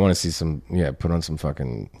like, dude, I want to see some, put on some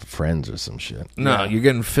fucking Friends or some shit. no, you're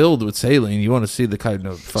getting filled with saline. You want to see the kind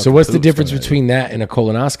of fucking So what's the poop difference coming out. between that and a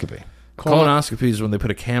colonoscopy? Colonoscopy is when they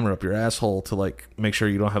put a camera up your asshole to like make sure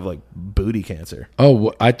you don't have like booty cancer.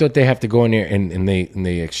 Oh, I thought they have to go in there and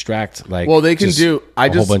they extract like. Well, they can just do-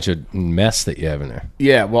 a whole bunch of mess that you have in there.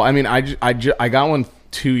 Yeah, well, I mean, I got one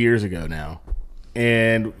 2 years ago now,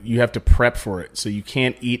 and you have to prep for it. So you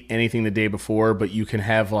can't eat anything the day before, but you can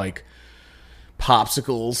have like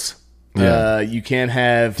popsicles. Yeah. You can't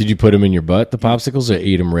have. Did you put them in your butt, the popsicles, or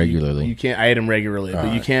eat them regularly? You can't. I eat them regularly,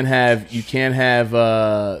 but you can't have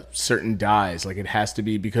certain dyes. Like, it has to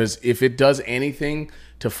be, because if it does anything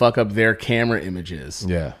to fuck up their camera images,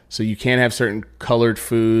 Yeah. So you can't have certain colored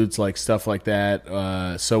foods, like stuff like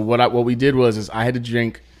that. So what we did was I had to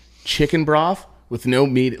drink chicken broth with no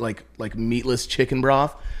meat, like meatless chicken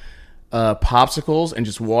broth, popsicles, and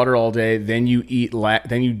just water all day. Then you eat.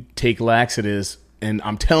 Then you take laxatives. And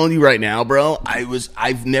I'm telling you right now, bro, I was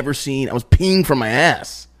peeing from my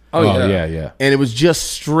ass. Oh yeah. And it was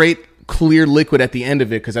just straight clear liquid at the end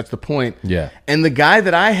of it, because that's the point. Yeah. And the guy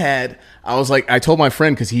that I had, I was like, I told my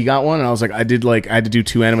friend, because he got one, and I was like, I had to do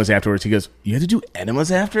 2 enemas afterwards. He goes, you had to do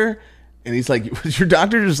enemas after? And he's like, was your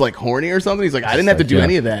doctor just like horny or something? He's like, I didn't have to do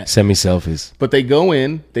any of that. Send me selfies. But they go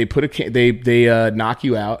in, they put they knock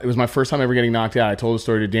you out. It was my first time ever getting knocked out. I told the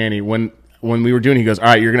story to Danny when we were doing. He goes, all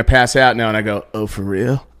right, you're gonna pass out now. And I go, oh, for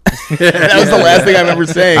real? That was the last thing I remember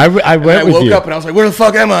saying. I woke up and I was like, where the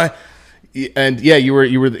fuck am I? And yeah, you were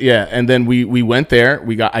yeah. And then we went there.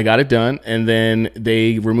 I got it done, and then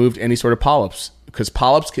they removed any sort of polyps, because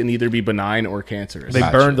polyps can either be benign or cancerous. They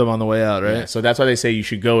burned them on the way out, right? Yeah, so that's why they say you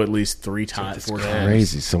should go at least 4 times.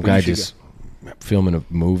 Crazy. Some guy just filming a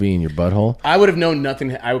movie in your butthole. I would have known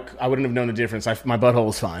nothing. I wouldn't have known the difference. My butthole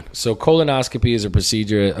was fine. So colonoscopy is a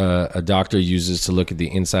procedure a doctor uses to look at the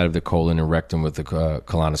inside of the colon and rectum with a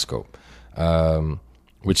colonoscope.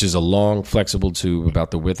 which is a long, flexible tube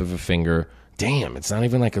about the width of a finger. Damn, it's not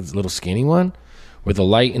even like a little skinny one. With a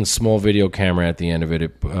light and small video camera at the end of it,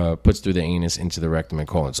 it puts through the anus into the rectum and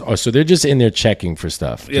colon. So they're just in there checking for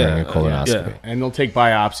stuff during a colonoscopy. Yeah. And they'll take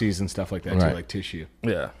biopsies and stuff like that, Right. too, like tissue.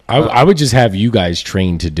 Yeah. I would just have you guys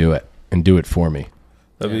trained to do it and do it for me.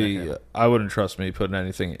 I wouldn't trust me putting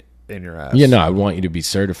anything in your ass. Yeah, no, I want you to be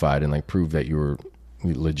certified and like prove that you were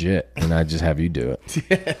legit, and I just have you do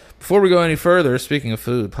it. Before we go any further, speaking of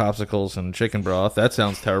food, popsicles and chicken broth, that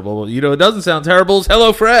sounds terrible. You know, it doesn't sound terrible. It's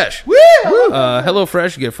HelloFresh. Woo!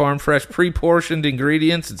 HelloFresh, you get farm fresh, pre-portioned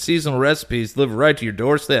ingredients and seasonal recipes delivered right to your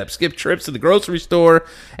doorstep. Skip trips to the grocery store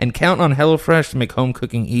and count on HelloFresh to make home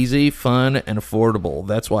cooking easy, fun, and affordable.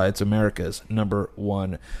 That's why it's America's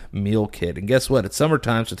 #1 meal kit. And guess what? It's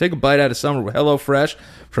summertime, so take a bite out of summer with HelloFresh.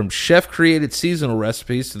 From chef-created seasonal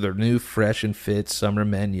recipes to their new fresh and fit summer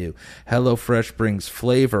menu, HelloFresh brings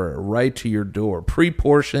flavor right to your door.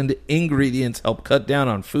 Pre-portioned ingredients help cut down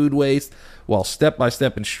on food waste, while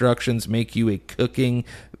step-by-step instructions make you a cooking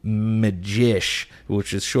magish,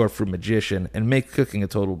 which is short for magician, and make cooking a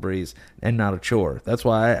total breeze and not a chore. That's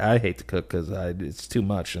why I hate to cook, because it's too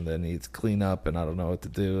much, and then it's clean up, and I don't know what to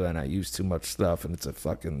do, and I use too much stuff, and it's a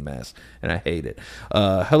fucking mess, and I hate it.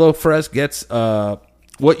 HelloFresh gets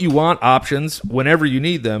what you want options whenever you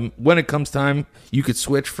need them. When it comes time, you could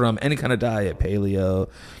switch from any kind of diet, paleo,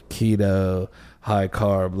 keto, high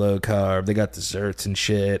carb, low carb. They got desserts and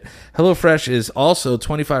shit. HelloFresh is also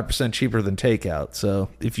 25% cheaper than takeout. So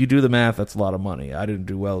if you do the math, that's a lot of money. I didn't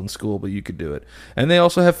do well in school, but you could do it. And they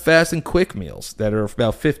also have fast and quick meals that are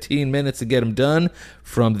about 15 minutes to get them done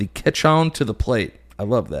from the kitchen to the plate. I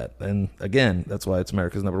love that. And again, that's why it's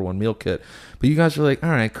America's #1 meal kit. But you guys are like, all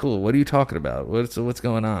right, cool. What are you talking about? What's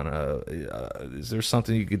going on? Is there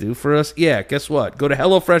something you could do for us? Yeah, guess what? Go to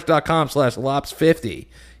HelloFresh.com/LOPS50.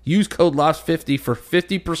 Use code LOPS50 for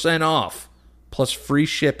 50% off plus free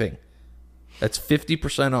shipping. That's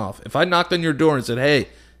 50% off. If I knocked on your door and said, hey,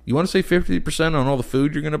 you want to save 50% on all the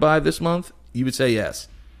food you're going to buy this month? You would say yes.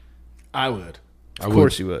 I would. Of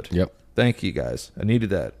course you would. Yep. Thank you, guys. I needed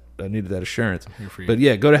that assurance. But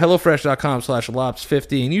yeah, go to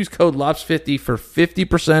HelloFresh.com/LOPS50 and use code LOPS50 for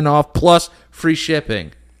 50% off plus free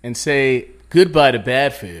shipping. And say goodbye to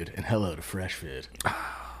bad food and hello to fresh food.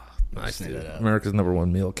 Nice, dude. America's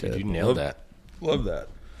 #1 meal kit. You nailed that. Love that.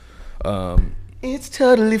 It's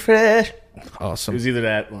totally fresh. Awesome. It was either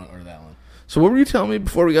that one or that one. So what were you telling me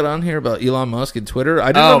before we got on here about Elon Musk and Twitter?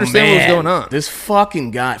 I didn't understand what was going on. This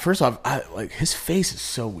fucking guy. First off, his face is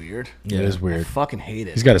so weird. Yeah, it is I weird. fucking hate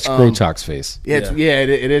it. He's got a Scrotox face. Yeah,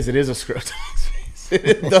 it is. It is a Scrotox face.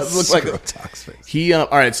 It does look like a Scrotox face. He all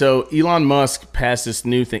right. So Elon Musk passed this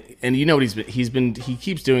new thing, and you know what he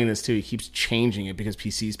keeps doing this too. He keeps changing it because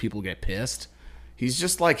he sees people get pissed. He's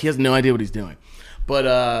just like he has no idea what he's doing,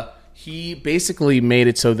 but he basically made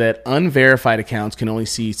it so that unverified accounts can only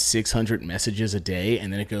see 600 messages a day,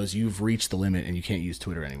 and then it goes, you've reached the limit, and you can't use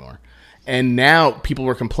Twitter anymore. And now people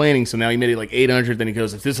were complaining, so now he made it like 800. Then he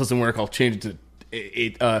goes, if this doesn't work, I'll change it to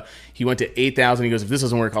 8. He went to 8,000. He goes, if this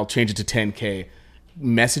doesn't work, I'll change it to 10K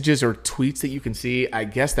messages or tweets that you can see. I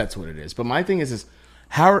guess that's what it is. But my thing is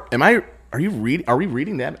how am I? Are we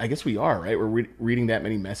reading that? I guess we are, right? We're reading that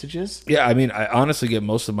many messages. Yeah, I mean, I honestly get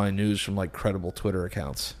most of my news from like credible Twitter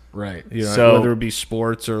accounts. Right. You know, so, whether it be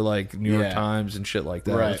sports or like New York Times and shit like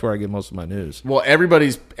that. Right. That's where I get most of my news. Well, everybody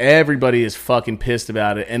is fucking pissed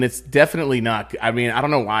about it, and it's definitely not. I mean, I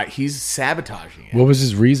don't know why he's sabotaging it. What was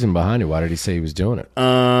his reason behind it? Why did he say he was doing it?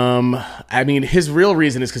 I mean, his real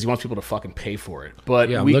reason is because he wants people to fucking pay for it. But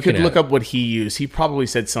we could look up what he used. He probably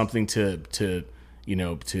said something to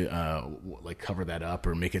like cover that up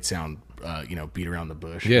or make it sound beat around the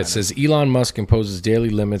bush. Yeah, it says Elon Musk imposes daily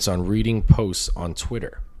limits on reading posts on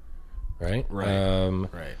Twitter. Right.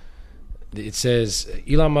 Right. It says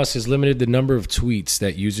Elon Musk has limited the number of tweets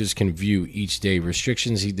that users can view each day.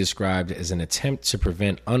 Restrictions he described as an attempt to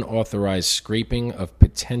prevent unauthorized scraping of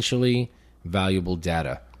potentially valuable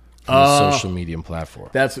data from the social media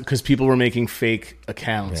platform. That's because people were making fake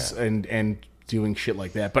accounts and doing shit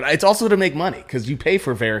like that. But it's also to make money because you pay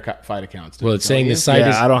for verified accounts. Well, it's saying the site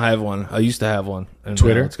is... I don't have one. I used to have one. And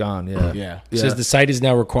Twitter? It's gone, Yeah. It says the site is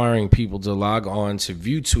now requiring people to log on to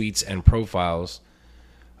view tweets and profiles,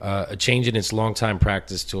 a change in its longtime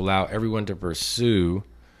practice to allow everyone to pursue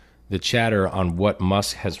the chatter on what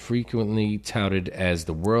Musk has frequently touted as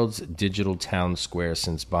the world's digital town square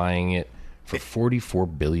since buying it for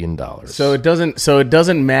 $44 billion. So it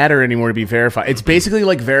doesn't matter anymore to be verified. It's basically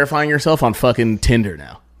like verifying yourself on fucking Tinder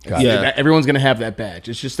now. Yeah. Everyone's gonna have that badge.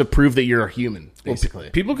 It's just to prove that you're a human, basically.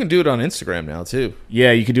 People can do it on Instagram now too.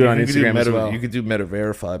 Yeah, you can do it on You can do Instagram as well. You could do Meta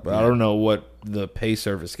Verify, but I don't know what the pay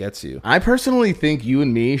service gets you. I personally think you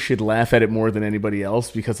and me should laugh at it more than anybody else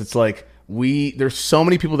because it's like there's so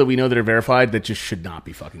many people that we know that are verified that just should not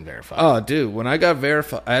be fucking verified. Oh, dude, when I got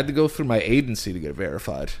verified, I had to go through my agency to get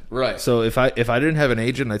verified. Right. So if I didn't have an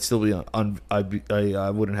agent, I'd still be I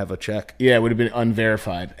wouldn't have a check. Yeah, it would have been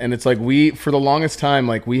unverified. And it's like for the longest time,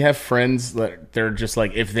 like we have friends that they're just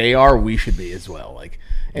like, if they are, we should be as well. Like,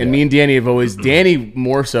 and me and Danny have always, Danny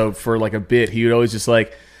more so for like a bit, he would always just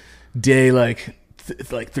like, day like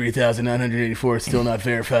 3,984 still not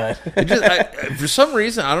verified. For some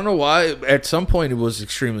reason, I don't know why. At some point, it was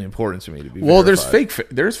extremely important to me to be. Well, verified.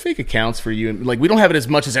 there's fake accounts for you, and like we don't have it as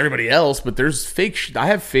much as everybody else, but there's fake. I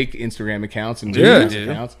have fake Instagram accounts and dude.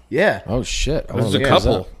 accounts. Yeah. Oh shit! There's a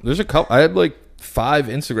couple. There's a couple. I had like 5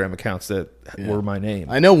 Instagram accounts that were my name.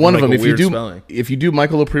 I know one of like them. a If you do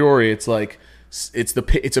Michael Priori, it's like it's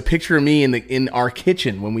a picture of me in our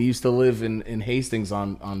kitchen when we used to live in Hastings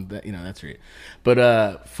on that, that's right.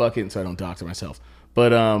 But fucking, so I don't doctor myself.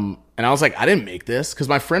 But and I was like, I didn't make this because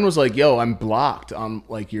my friend was like, yo, I'm blocked on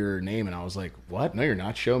like your name, and I was like, what? No, you're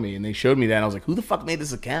not. Show me. And they showed me that, and I was like, who the fuck made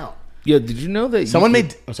this account? Yeah, did you know that Someone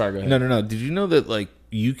made? Oh, sorry. Go ahead. No. Did you know that like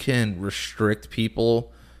you can restrict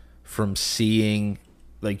people from seeing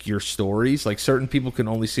like your stories? Like certain people can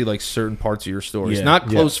only see like certain parts of your stories, Yeah. not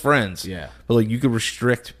close friends. Yeah. But like you could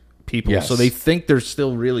restrict people, Yes. so they think they're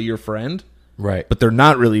still really your friend, Right. but they're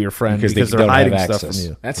not really your friend Because because they they're don't have hiding stuff access.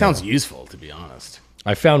 from you. That sounds useful, to be honest.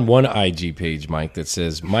 I found one IG page, Mike, that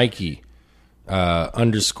says Mikey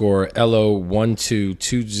underscore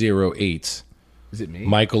LO12208. Is it me?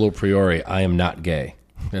 Michael O'Priori, I am not gay.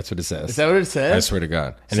 That's what it says. Is that what it says? I swear to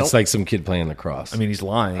God. And So- it's like some kid playing lacrosse. I mean, he's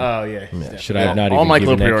lying. Oh yeah. Yeah. Should I have not All even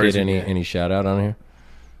Michael given that O'Prioris kid are gay. any shout out on here?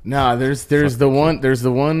 No, there's the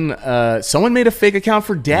one. Someone made a fake account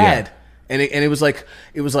for Dad, and it was like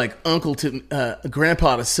uncle to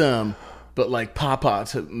grandpa to some, but like papa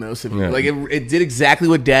to most of you. Yeah. Like it did exactly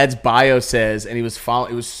what Dad's bio says, and he was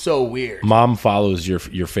following. It was so weird. Mom follows your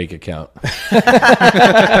fake account.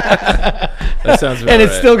 That sounds about And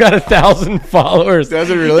it's right. still got 1,000 followers.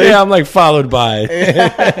 Does it really? Yeah, I'm like followed by.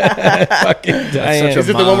 Fucking Diane. Is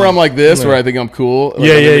it the one where I'm like this, where I think I'm cool? Like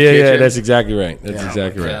Yeah, I'm in the yeah. kitchen? That's exactly right. That's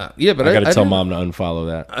exactly right. Yeah, but I got to tell didn't- mom to unfollow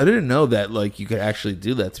that. I didn't know that like you could actually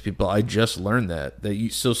do that to people. I just learned that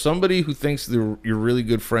so somebody who thinks they're your really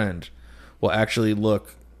good friend will actually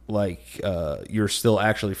look like you're still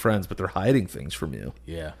actually friends, but they're hiding things from you.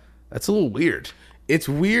 Yeah. That's a little weird. It's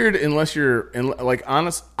weird unless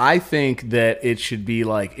honest. I think that it should be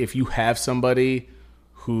like if you have somebody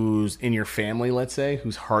who's in your family, let's say,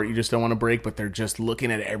 whose heart you just don't want to break, but they're just looking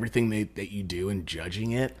at everything that you do and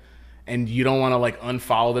judging it, and you don't want to like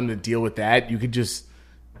unfollow them to deal with that. You could just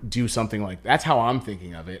do something like that's how I'm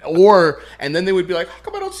thinking of it. And then they would be like, how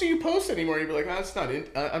come I don't see you post anymore? You'd be like, I'm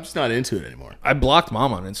just not into it anymore. I blocked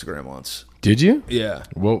mom on Instagram once. Did you? Yeah.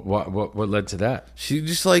 What led to that? She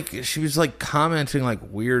was like commenting like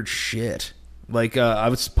weird shit. Like I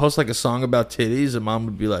would post like a song about titties, and mom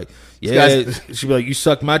would be like, "Yeah," she'd be like, "You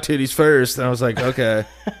sucked my titties first," and I was like, "Okay."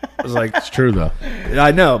 I was like, It's true though.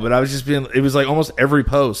 I know, but I was just being. It was like almost every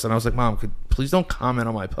post, and I was like, "Mom, please don't comment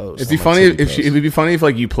on my post." It'd be funny it would be funny if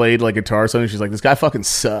like you played like guitar or something. She's like, this guy fucking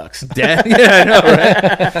sucks. Dad, yeah, I know,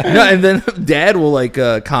 right? No, and then Dad will like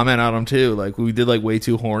comment on them too. Like we did like way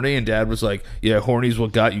too horny, and Dad was like, "Yeah, horny's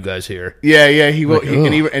what got you guys here." Yeah, he will,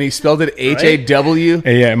 and he spelled it HAW.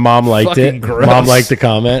 And yeah, mom liked Fucking it. gross. Mom liked the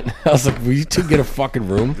comment. I was like, "Will you two get a fucking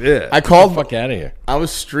room?" Yeah, I called. Fuck out of here. I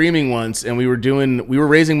was streaming once, and we were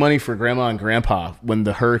raising money for Grandma and Grandpa when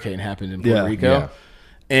the hurricane happened in Puerto Rico. yeah.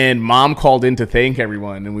 And Mom called in to thank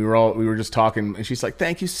everyone, and we were just talking, and she's like,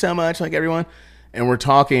 "Thank you so much, like everyone." And we're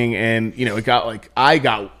talking, and it got like I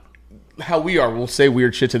got how we are. We'll say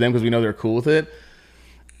weird shit to them because we know they're cool with it.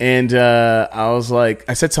 And I was like,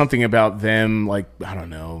 I said something about them, like, I don't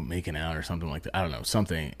know, making out or something like that. I don't know,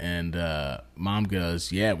 something. And Mom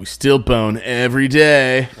goes, "Yeah, we still bone every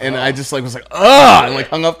day." And I just like was like, "Ugh," and like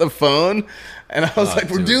hung up the phone. And I was like,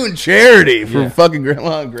 "We're doing charity for fucking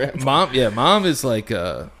Grandma and Grandpa." Mom is like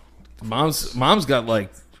mom's got like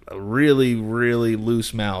a really really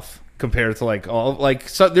loose mouth compared to like all like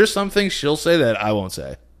so there's some things she'll say that I won't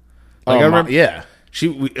say. Like I remember, yeah.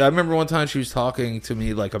 I remember one time she was talking to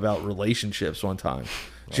me like about relationships one time.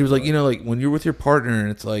 She was like, like when you're with your partner and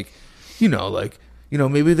it's like, like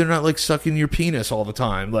maybe they're not like sucking your penis all the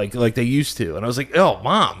time, like they used to. And I was like, oh,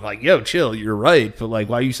 Mom, like, yo, chill, you're right, but like,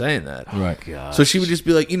 why are you saying that? Right. God. So she would just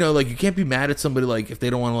be like, like you can't be mad at somebody like if they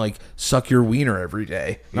don't want to like suck your wiener every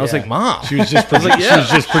day. And I was like, Mom, She was just she was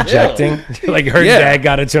just projecting. Like her dad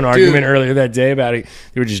got into an argument earlier that day about it.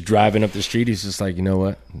 They were just driving up the street. He's just like, you know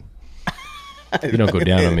what? You don't go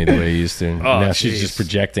down on me the way you used to. Now she's just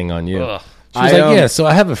projecting on you. Ugh. She was like, yeah, so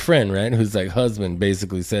I have a friend, right, whose like husband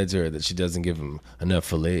basically said to her that she doesn't give him enough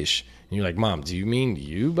fellation. And you're like, Mom, do you mean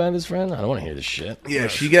you by this friend? I don't want to hear this shit. Yeah,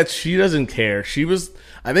 she doesn't care.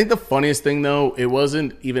 I think the funniest thing though, it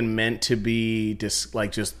wasn't even meant to be just I'm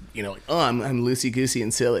loosey goosey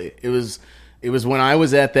and silly. It was when I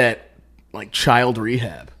was at that like child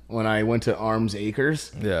rehab when I went to Arms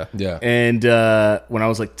Acres. Yeah. And when I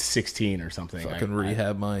was like 16 or something. Fucking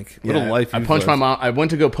rehab, Mike. What a life I you've punched my lived. mom. I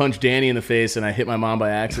went to go punch Danny in the face and I hit my mom by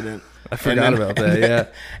accident. I forgot about that, yeah.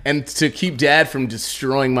 And to keep Dad from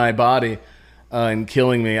destroying my body and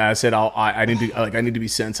killing me, I said I need to be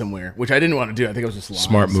sent somewhere, which I didn't want to do. I think I was just lying.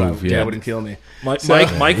 Smart move, so yeah. Dad wouldn't kill me. Mike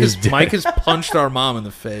has punched our mom in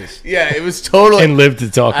the face. Yeah, it was totally And lived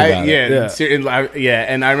to talk about it.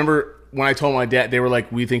 And I remember when I told my dad, they were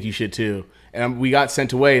like, "We think you should too." And we got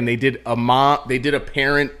sent away, and they did a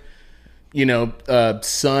parent,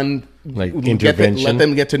 son Like intervention. let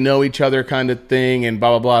them get to know each other kind of thing, and blah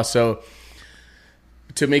blah blah. So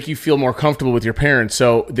to make you feel more comfortable with your parents,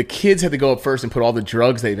 so the kids had to go up first and put all the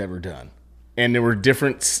drugs they've ever done. And there were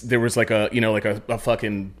different. There was like a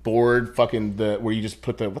fucking board, where you just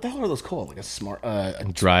put what the hell are those called? Like a smart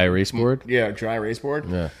Dry erase board? yeah, dry erase board.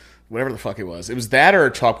 Yeah. Whatever the fuck it was. It was that or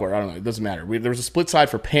a chalkboard. I don't know. It doesn't matter. There was a split side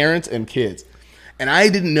for parents and kids. And I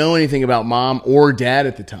didn't know anything about Mom or Dad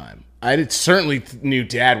at the time. Certainly knew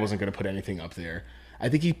Dad wasn't going to put anything up there. I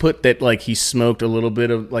think he put that, like, he smoked a little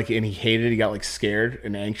bit of, like, and he hated it. He got, like, scared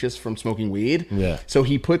and anxious from smoking weed. Yeah. So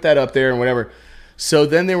he put that up there and whatever. So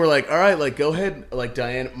then they were like, all right, like, go ahead. Like,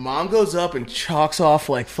 Diane, Mom goes up and chalks off,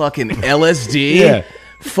 like, fucking LSD. Yeah.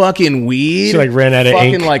 Fucking weed. She, like, ran out of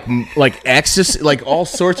fucking, ink. like ecstasy, like, all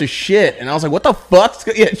sorts of shit. And I was like, what the fuck?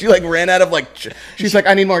 Yeah, she, like, ran out of, like, she's like,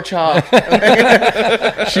 I need more chalk.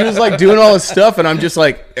 She was, like, doing all this stuff. And I'm just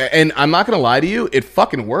like, and I'm not going to lie to you, it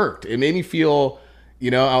fucking worked. It made me feel,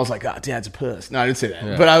 I was like, oh, Dad's a puss. No, I didn't say that.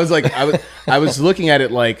 Yeah. But I was like, I was looking at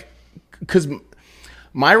it like, because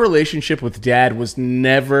my relationship with Dad was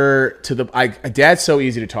never Dad's so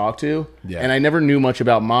easy to talk to. Yeah. And I never knew much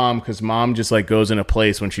about Mom because Mom just like goes in a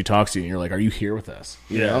place when she talks to you and you're like, are you here with us?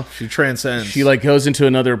 You know? She transcends. She like goes into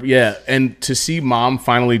another, and to see Mom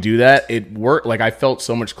finally do that, it worked. Like I felt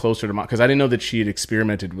so much closer to Mom because I didn't know that she had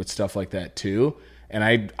experimented with stuff like that too. And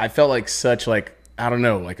I felt like such like, I don't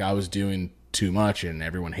know, like I was doing too much and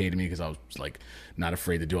everyone hated me because I was like not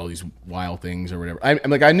afraid to do all these wild things or whatever.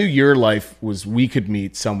 I'm like, I knew your life was, we could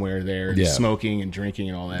meet somewhere there, smoking and drinking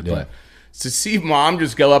and all that. Yeah. But to see Mom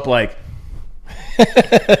just go up like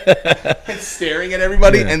and staring at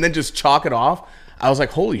everybody and then just chalk it off, I was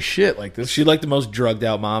like, holy shit! Like this. She like the most drugged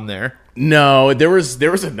out mom there. No, there was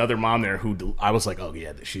another mom there who I was like, oh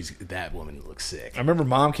yeah, that woman looks sick. I remember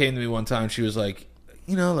Mom came to me one time. She was like,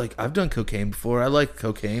 like I've done cocaine before. I like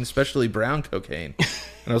cocaine, especially brown cocaine.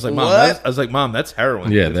 And I was like, Mom, that's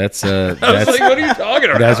heroin. Yeah, that's I was like, what are you talking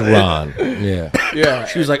about? That's Ron. Yeah.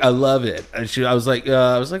 She was like, I love it. And I was like,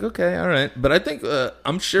 okay, all right. But I think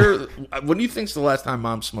I'm sure. When do you think's the last time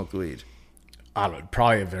Mom smoked weed? I don't know.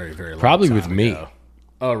 Probably a very, very long probably time with me. ago.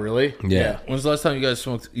 Oh, really? Yeah. When's the last time you guys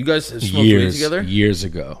smoked? You guys smoked weed together? Years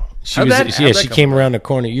ago. She How'd came around the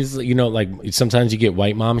corner. Usually, like sometimes you get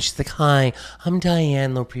white mom. And she's like, "Hi, I'm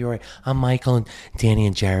Diane Lopriore. I'm Michael and Danny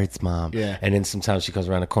and Jared's mom." Yeah. And then sometimes she comes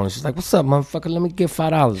around the corner. She's like, "What's up, motherfucker? Let me get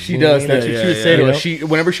 $5." She does. That's what she would say to us.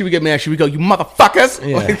 Whenever she would get mad, she would go, "You motherfuckers!"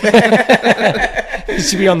 Yeah.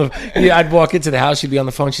 She'd be on I'd walk into the house. She'd be on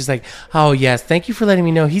the phone. She's like, "Oh yes, thank you for letting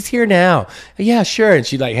me know he's here now." Yeah, sure. And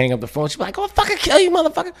she'd like hang up the phone. She'd be like, "Oh, fucking kill you,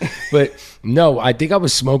 motherfucker!" But no, I think I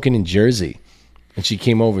was smoking in Jersey. And she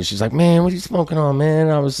came over and she's like, "Man, what are you smoking on, man?"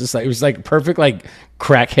 I was just like, it was like perfect, like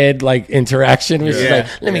crackhead, like interaction. It was just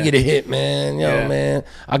like, "Let me get a hit, man. Man,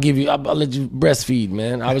 I'll let you breastfeed,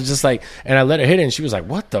 man." I was just like, and I let her hit it and she was like,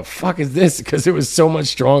 "What the fuck is this?" Because it was so much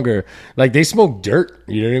stronger. Like they smoked dirt,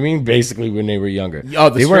 you know what I mean? Basically when they were younger. Oh,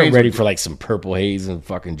 they weren't ready for like some purple haze and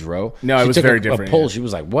fucking dro. No, it was very different. A pull. She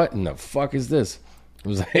was like, "What in the fuck is this?"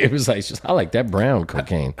 It was like I like that brown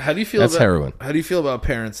cocaine. How do you feel? That's about heroin. How do you feel about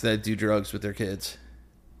parents that do drugs with their kids?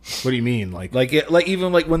 What do you mean? Like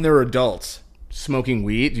even like when they're adults? smoking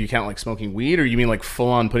weed? Do you count like smoking weed, or you mean like full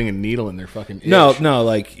on putting a needle in their fucking itch? No,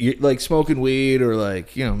 like smoking weed or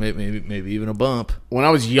like maybe even a bump. When I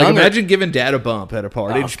was Like younger, imagine giving Dad a bump at a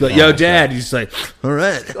party. Just be like, "Yo, Dad," he's just like, "All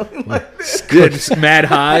right, good." Just mad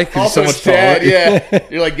high because also someone's his dad, falling. yeah,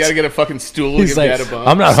 you're like gotta get a fucking stool and He's give like, Dad a bump.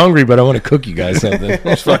 I'm not hungry, but I want to cook you guys something.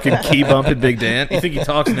 Just fucking key bumping Big Dan. You think he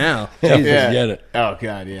talks now? Jesus, Yeah. get it. Oh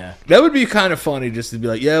god, yeah. That would be kind of funny just to be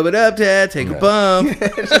like, "Yo, what up, Dad? Take a bump."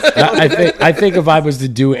 I think if I was to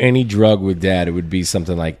do any drug with Dad, it would be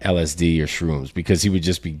something like LSD or shrooms, because he would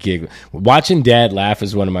just be giggling. Watching Dad laugh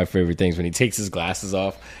is one of my favorite things. When he takes his glasses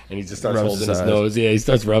off and he just starts Rubs holding his his eyes. nose. Yeah, he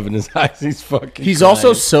starts rubbing his eyes. He's fucking. He's crying.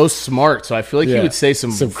 also so smart, so I feel like he Yeah. would say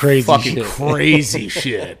some crazy fucking shit. crazy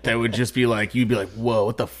shit that would just be like, you'd be like, whoa,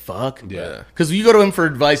 what the fuck? Yeah. Because you go to him for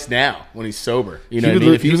advice now when he's sober. You know what I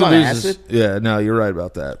mean? If he was on acid, Yeah, no, you're right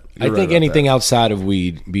about that. I think anything outside of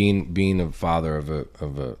weed, being a father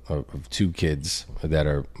of two kids that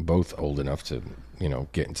are both old enough to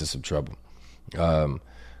get into some trouble,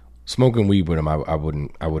 smoking weed with them, I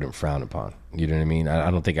wouldn't frown upon. You know what I mean?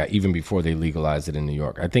 I don't think even before they legalized it in New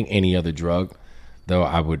York. I think any other drug, though,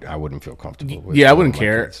 I wouldn't feel comfortable with. yeah, I wouldn't my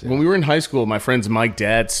care. kids, yeah. When we were in high school, my friend's Mike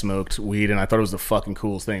dad smoked weed, and I thought it was the fucking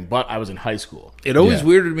coolest thing. But I was in high school. It always Yeah.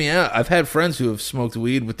 weirded me out. I've had friends who have smoked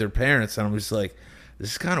weed with their parents, and I'm just like,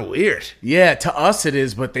 this is kind of weird. Yeah, to us it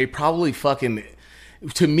is, but they probably fucking.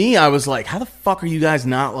 To me, I was like, how the fuck are you guys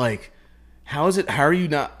not like? How are you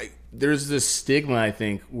not? There's this stigma, I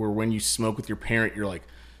think, where when you smoke with your parent, you're like,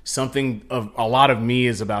 something of a lot of me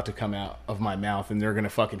is about to come out of my mouth, and they're gonna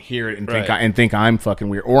fucking hear it and think I'm fucking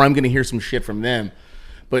weird, or I'm gonna hear some shit from them.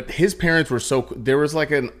 But his parents were there was like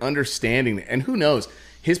an understanding, and who knows,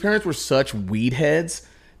 his parents were such weed heads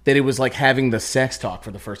that it was like having the sex talk for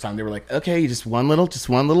the first time. They were like, okay, just one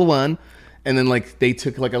little one. And then like they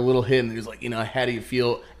took like a little hit, and he was like, how do you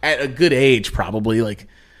feel at a good age, probably like,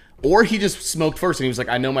 or he just smoked first, and he was like,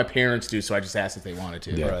 I know my parents do, so I just asked if they wanted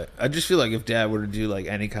to. Right. I just feel like if Dad were to do like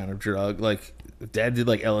any kind of drug, like if Dad did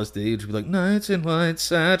like LSD, he'd be like, nights in white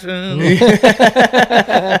satin. He'd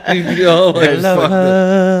be all like, fucked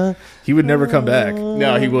up. He would never come back.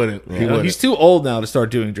 No, he wouldn't. He wouldn't. He's too old now to start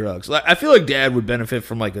doing drugs. Like, I feel like Dad would benefit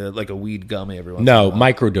from like a weed gummy every once in a No, while.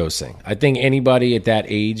 microdosing. I think anybody at that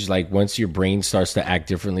age, like once your brain starts to act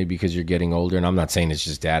differently because you're getting older, and I'm not saying it's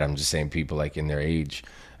just Dad, I'm just saying people like in their age,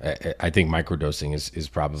 I think microdosing is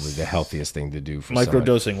probably the healthiest thing to do for somebody.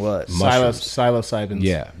 Microdosing what? Psilocybins.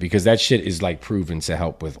 Yeah, because that shit is like proven to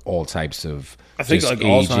help with all types of I think, just like,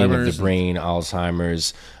 aging of Alzheimer's the brain,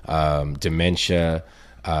 Alzheimer's, dementia,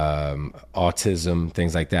 autism,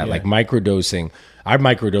 things like that. Like microdosing. I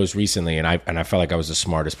microdosed recently, and I felt like I was the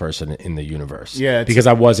smartest person in the universe. Yeah, because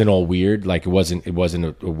I wasn't all weird. Like it wasn't a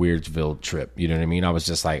Weirdsville trip. You know what I mean? I was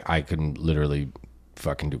just like I could literally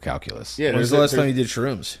fucking do calculus. Yeah, When's the last time you did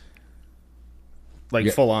shrooms? Like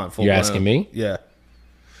Yeah. full on. You're asking me? Yeah.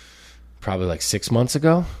 Probably like 6 months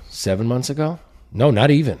ago, 7 months ago. No, not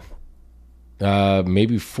even.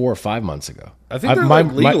 Maybe 4 or 5 months ago. I think they're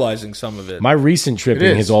like legalizing some of it. My recent tripping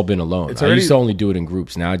is. has all been alone. It's I already- used to only do it in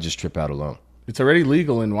groups. Now I just trip out alone. It's already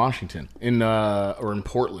legal in Washington, or in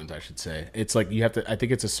Portland, I should say. It's like you have to. I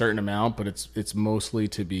think it's a certain amount, but it's mostly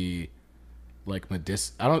to be like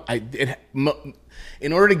medicinal.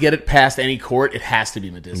 In order to get it past any court, it has to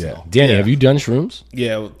be medicinal. Danny, have you done shrooms?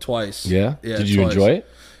 Yeah, well, twice. Yeah. Did you twice. enjoy it?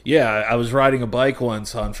 Yeah, I was riding a bike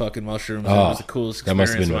once on fucking mushrooms. And it was the coolest that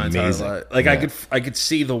must have experience been of my entire amazing. life. Like Yeah. I could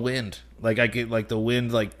see the wind. Like I could like the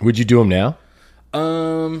wind. Like Would you do them now?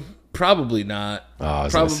 probably not. Oh, I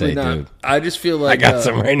was probably gonna say, not. dude. I just feel like I got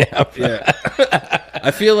some right now. Yeah,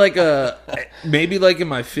 I feel like maybe like in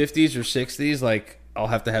my 50s or 60s, like I'll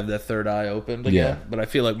have to have that third eye opened again. Yeah. But I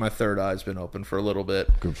feel like my third eye's been open for a little bit.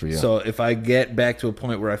 Good for you. So if I get back to a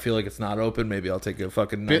point where I feel like it's not open, maybe I'll take a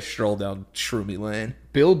fucking nice stroll down Shroomy Lane.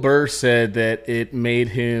 Bill Burr said that it made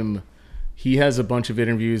him. He has a bunch of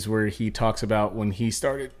interviews where he talks about when he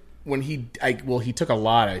started. He took a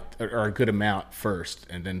lot or a good amount first,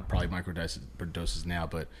 and then probably microdoses now.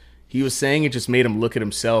 But he was saying it just made him look at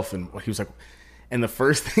himself, and he was like, and the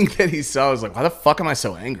first thing that he saw was like, why the fuck am I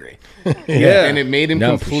so angry? Yeah. And it made him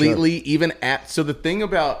No, for completely even at. So the thing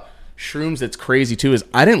about shrooms that's crazy too is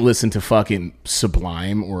I didn't listen to fucking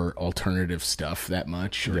Sublime or alternative stuff that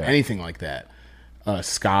much or anything like that.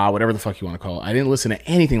 Ska, whatever the fuck you want to call it. I didn't listen to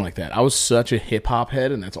anything like that. I was such a hip hop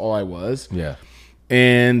head, and that's all I was. Yeah.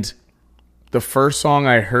 And the first song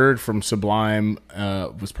I heard from Sublime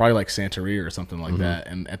was probably like Santeria or something like that.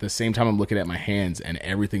 And at the same time, I'm looking at my hands, and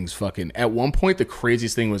everything's fucking. At one point, the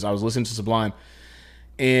craziest thing was I was listening to Sublime,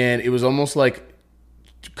 and it was almost like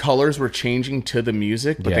colors were changing to the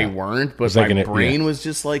music, but Yeah. they weren't. But was like my an- brain yeah. was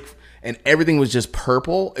just like, and everything was just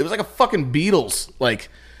purple. It was like a fucking Beatles, like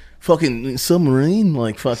fucking submarine,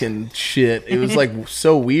 like fucking shit. It was like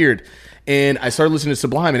so weird. And I started listening to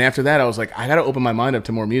Sublime, and after that, I was like, I got to open my mind up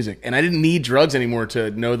to more music. And I didn't need drugs anymore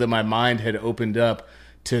to know that my mind had opened up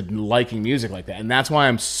to liking music like that. And that's why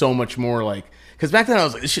I'm so much more like, because back then I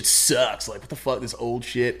was like, this shit sucks. Like, what the fuck, this old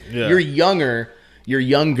shit. Yeah. You're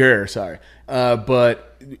younger, sorry.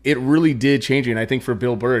 But it really did change me. And I think for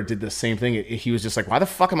Bill Burr, it did the same thing. He was just like, why the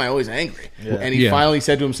fuck am I always angry? Yeah. And he finally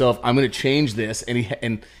said to himself, I'm going to change this.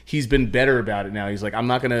 And he's been better about it now. He's like, I'm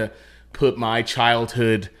not going to put my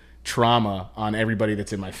childhood trauma on everybody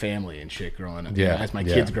that's in my family and shit growing up. Yeah, as my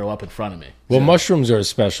kids grow up in front of me. Well, mushrooms are a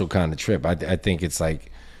special kind of trip. I think it's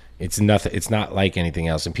like, it's nothing. It's not like anything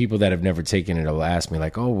else. And people that have never taken it will ask me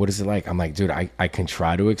like, "Oh, what is it like?" I'm like, "Dude, I can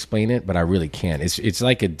try to explain it, but I really can't." It's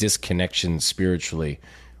like a disconnection spiritually,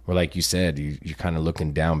 where, like you said, you're kind of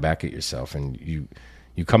looking down back at yourself, and you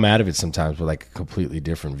come out of it sometimes with like a completely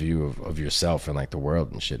different view of yourself and like the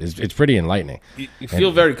world and shit. It's pretty enlightening. You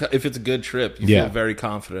feel if it's a good trip, you feel very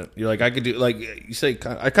confident. You're like, I could do, like you say,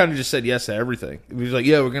 I kind of just said yes to everything. It was like,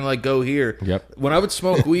 yeah, we're going to like go here. Yep. When I would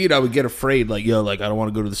smoke weed, I would get afraid, like, yo, like I don't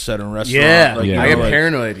want to go to the Southern restaurant. Yeah, like, I get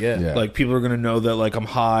paranoid, yeah. Like people are going to know that like I'm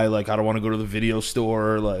high, like I don't want to go to the video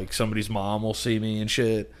store, like somebody's mom will see me and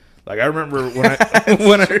shit. Like I remember when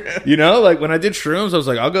when I did shrooms, I was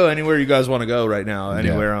like, I'll go anywhere you guys want to go right now,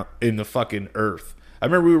 anywhere in the fucking earth. I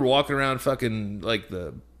remember we were walking around fucking like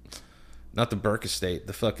not the Burke Estate,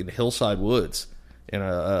 the fucking Hillside Woods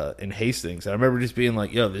in Hastings. And I remember just being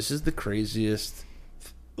like, yo, this is the craziest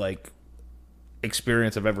like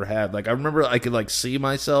experience I've ever had. Like I remember I could like see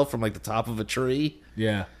myself from like the top of a tree.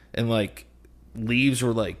 Yeah. And like leaves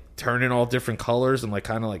were like turning all different colors and like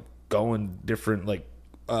kind of like going different like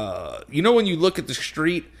when you look at the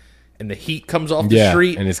street and the heat comes off the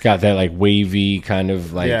street, and it's got that like wavy kind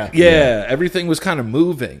of like everything was kind of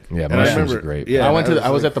moving. Yeah, and mushrooms are great. Yeah, I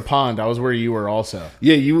was at the pond. I was where you were also.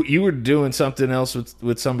 Yeah, you were doing something else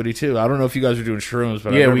with somebody too. I don't know if you guys were doing shrooms,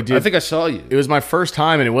 but we did. I think I saw you. It was my first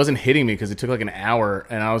time, and it wasn't hitting me because it took like an hour,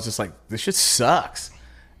 and I was just like, this shit sucks.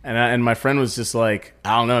 And my friend was just like,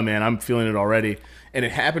 I don't know, man, I'm feeling it already. And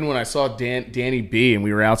it happened when I saw Danny B, and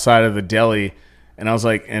we were outside of the deli. And I was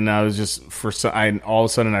like, all of a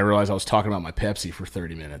sudden I realized I was talking about my Pepsi for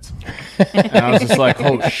 30 minutes. And I was just like,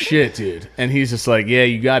 oh shit, dude. And he's just like, yeah,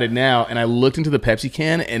 you got it now. And I looked into the Pepsi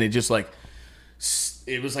can, and it just like,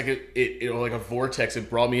 it was like like a vortex. It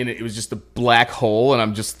brought me in. It was just a black hole, and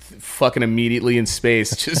I'm just fucking immediately in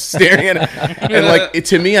space, just staring at it. And like,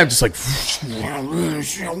 to me, I'm just like,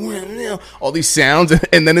 all these sounds.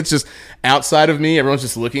 And then it's just outside of me. Everyone's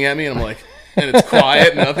just looking at me, and I'm like, and it's quiet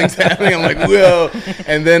and nothing's happening. I'm like, whoa.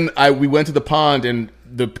 And then we went to the pond, and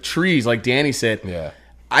the trees, like Danny said,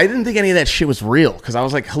 I didn't think any of that shit was real because I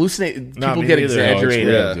was like hallucinating. People get exaggerated.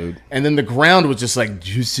 Real, dude. And then the ground was just like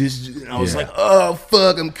juices. And I was like, oh,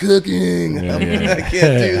 fuck, I'm cooking. I can't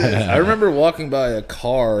do this. I remember walking by a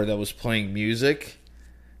car that was playing music,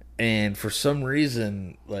 and for some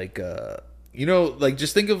reason, like, like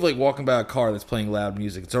just think of like walking by a car that's playing loud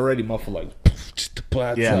music. It's already muffled,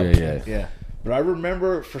 like, yeah. But I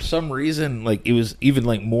remember for some reason, like it was even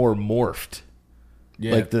like more morphed.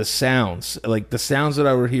 Yeah. Like the sounds that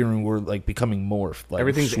I were hearing were like becoming morphed. Like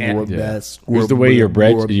everything's it was the way your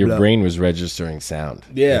brain was registering sound.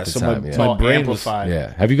 Yeah, so my brain amplified.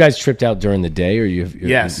 Yeah. Have you guys tripped out during the day, or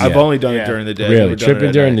Yes, I've only done it during the day. Really,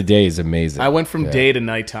 tripping during the day is amazing. I went from day to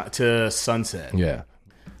nighttime to sunset. Yeah.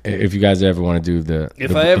 If you guys ever want to do the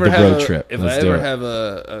road trip, if I ever have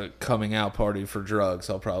a coming out party for drugs,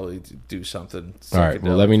 I'll probably do something. All right,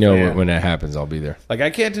 well, let me know when that happens. I'll be there. Like I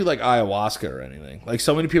can't do like ayahuasca or anything. Like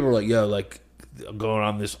so many people are like, yo, like going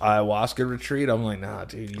on this ayahuasca retreat. I'm like, nah,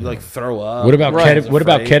 dude, you like throw up. What about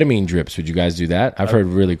ketamine drips? Would you guys do that? I've heard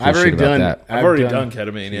really cool shit about that. I've already done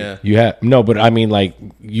ketamine. Yeah, you have no, but I mean, like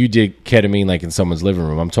you did ketamine like in someone's living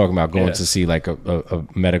room. I'm talking about going to see like a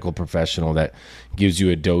medical professional that gives you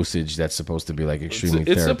a dosage that's supposed to be like extremely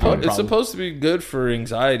therapeutic. It's supposed to be good for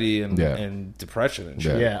anxiety and depression and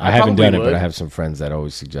shit. Yeah, I haven't done it, but I have some friends that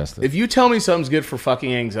always suggest it. If you tell me something's good for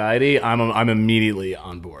fucking anxiety, I'm immediately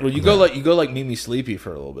on board. Well, you go like Mimi Sleepy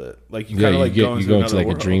for a little bit. Like you kind of like go into like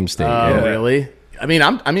world. A dream state. Oh, really? I mean,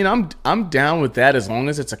 I'm down with that as long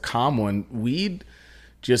as it's a calm one. Weed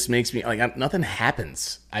just makes me like nothing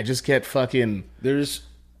happens. I just get fucking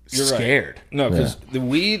scared. Right. No, because the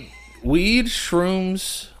weed,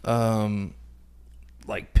 shrooms,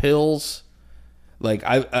 like pills, Like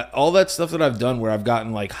I all that stuff that I've done where I've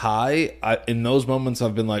gotten like high, in those moments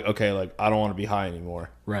I've been like, okay, like I don't want to be high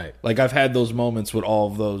anymore. Right. Like I've had those moments with all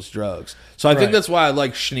of those drugs. So I think that's why I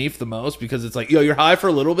like Schneef the most, because it's like, you're high for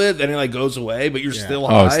a little bit, then it like goes away, but you're still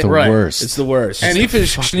high. Oh, it's the worst. It's the worst. And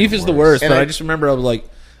Schneef is the worst, but I just remember I was like,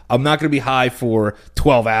 I'm not going to be high for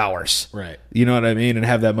 12 hours. Right. You know what I mean? And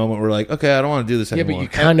have that moment where like, okay, I don't want to do this Yeah, anymore. but you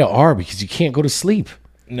kind of are, because you can't go to sleep.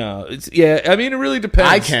 No, I mean, it really depends.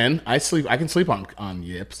 I can sleep on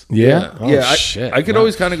yips. Yeah. Oh, yeah, shit. I could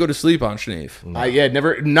always kind of go to sleep on Schneef.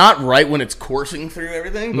 Not right when it's coursing through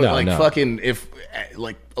everything, but No. fucking if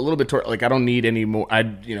like a little bit like I don't need any more.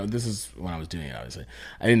 This is when I was doing it. Obviously,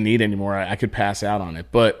 I didn't need any more. I could pass out on it,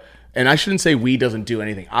 and I shouldn't say weed doesn't do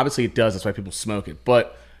anything. Obviously, it does. That's why people smoke it,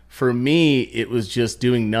 but. For me, it was just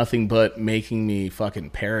doing nothing but making me fucking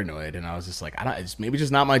paranoid, and I was just like, it's maybe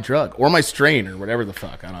just not my drug or my strain or whatever the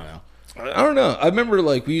fuck. I don't know. I don't know. I remember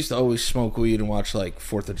like we used to always smoke weed and watch like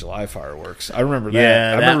 4th of July fireworks. I remember that.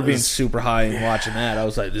 Yeah, I remember that being was- super high and watching that. I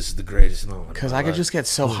was like, this is the greatest moment. Because I could just get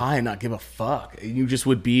so high and not give a fuck. You just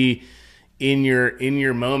would be in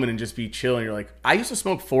your moment and just be chilling. You're like, I used to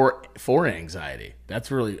smoke for anxiety.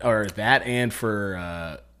 That's really, or that, and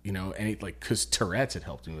for any like, because Tourette's had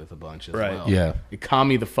helped me with a bunch as well. Yeah. It calmed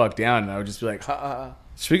me the fuck down, and I would just be like, ha, ha, ha.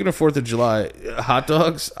 Speaking of 4th of July, hot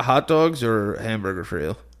dogs or hamburger for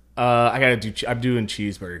you? I'm doing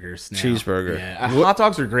cheeseburgers now. Cheeseburger. Yeah, hot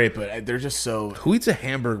dogs are great, but they're just so. Who eats a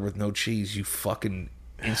hamburger with no cheese? You fucking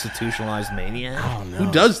institutionalized maniac. I don't know.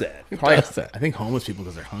 Who does that? Probably, I think homeless people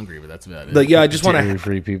because they're hungry, but that's about it. Like, yeah, I just want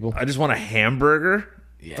Dairy-free people. I just want a hamburger.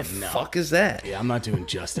 Yeah, the fuck is that? Yeah, I'm not doing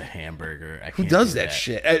just a hamburger. Who does that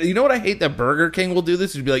shit? You know what I hate that Burger King will do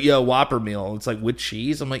this? It'd be like, yo, Whopper meal. It's like with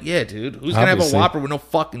cheese. I'm like, yeah, dude. Who's gonna have a Obviously. Whopper with no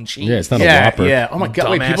fucking cheese? Yeah, it's not a Yeah, Whopper. yeah. Oh my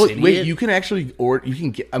god! Wait, Dumbass people. idiot. You can actually order. You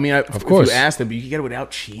can get. I mean, of course. if you ask them, but you can get it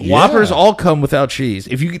without cheese. Whoppers all come without cheese.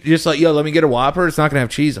 If you just like, yo, let me get a Whopper, it's not gonna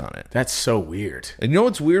have cheese on it. That's so weird. And you know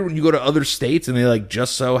what's weird when you go to other states and they like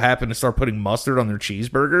just so happen to start putting mustard on their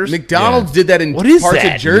cheeseburgers? McDonald's did that in What is parts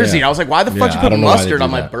that? of Jersey. Yeah. I was like, why the fuck Yeah, you I put don't know why they mustard do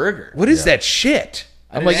on my that. burger? What is that shit?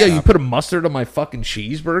 I'm like, didn't yo, ask. you put a mustard on my fucking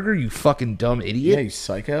cheeseburger, you fucking dumb idiot. Yeah, you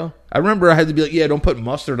psycho. I remember I had to be like, yeah, don't put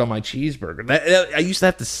mustard on my cheeseburger. I used to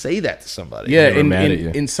have to say that to somebody. Yeah, were mad at you.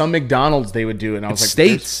 in some McDonald's they would do it. And I was like,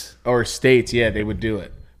 states. states, yeah, they would do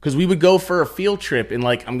it because we would go for a field trip and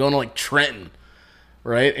like I'm going to like Trenton,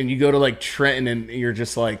 right? And you go to like Trenton and you're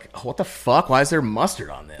just like, oh, what the fuck? Why is there mustard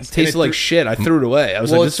on this? It tasted like shit. I threw it away. I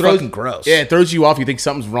was like, this is fucking gross. Yeah, it throws you off. You think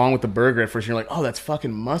something's wrong with the burger at first. You're like, oh, that's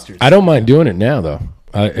fucking mustard. I don't mind doing it now, though.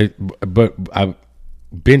 But I've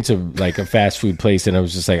been to like a fast food place, and I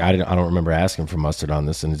was just like, I don't remember asking for mustard on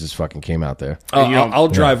this, and it just fucking came out there. Oh, I'll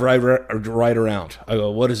drive right around. I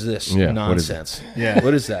go, what is this Yeah, nonsense? Yeah.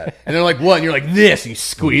 What is that? And they're like, what? And you're like, this. And you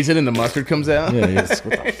squeeze it and the mustard comes out. Yeah, what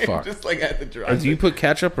the fuck? Just like at the Or drive. do you put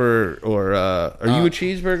ketchup or are you a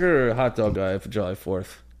cheeseburger or a hot dog guy for July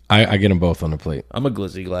 4th? I get them both on the plate. I'm a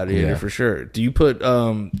glizzy gladiator Yeah. for sure. Do you put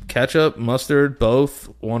ketchup, mustard, both,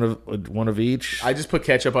 one of each? I just put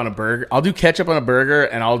ketchup on a burger. I'll do ketchup on a burger,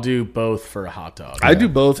 and I'll do both for a hot dog. I do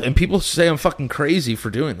both, and people say I'm fucking crazy for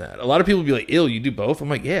doing that. A lot of people be like, "Ill, you do both." I'm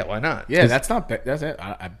like, "Yeah, why not?" Yeah, that's not. That's it.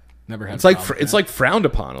 I've never had. It's like it's like frowned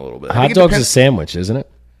upon a little bit. Hot it dog's a depends- sandwich, isn't it?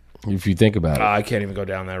 If you think about it. I can't even go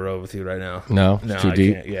down that road with you right now. No? It's too I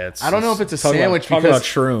deep? can't. Yeah, it's, I don't know if it's a talk sandwich Talk about because-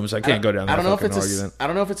 shrooms. I can't go down that I don't know if fucking it's argument. I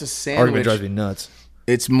don't know if it's a Argument sandwich. drives me nuts.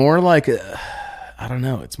 It's more like I don't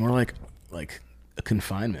know. It's more like a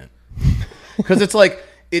confinement because it's like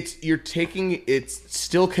it's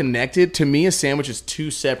still connected. To me, a sandwich is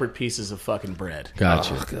two separate pieces of fucking bread.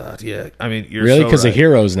 Gotcha. Oh god, yeah. I mean, you're Really? so Because right. a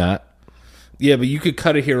hero's not. Yeah, but you could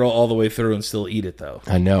cut a hero all the way through and still eat it though.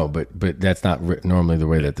 I know, but that's not normally the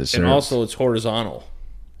way that this serves. And also, it's horizontal.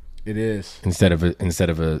 It is. instead of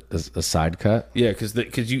a side cut. Yeah,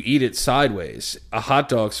 because you eat it sideways. A hot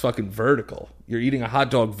dog's fucking vertical. You're eating a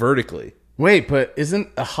hot dog vertically. Wait, but isn't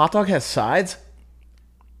a hot dog has sides?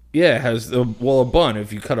 Yeah, it has a bun.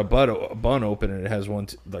 If you cut a bun open and it has one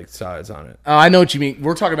like sides on it. Oh, I know what you mean.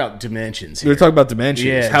 We're talking about dimensions here. We're talking about dimensions.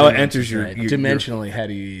 Yeah, how it dimensions, enters your, right. your dimensionally. How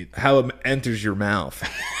do you eat? how it enters your mouth.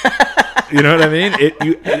 You know what I mean?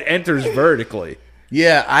 It enters vertically.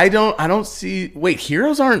 Yeah, I don't see. Wait,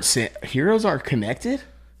 heroes aren't connected.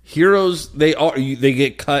 Heroes, they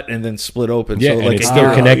get cut and then split open. Yeah, so and like it's a still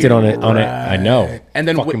hero- connected on it. I know. And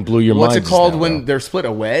then fucking blew your what's mind. it called just now, when though. they're split?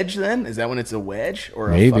 A wedge? Then is that when it's a wedge or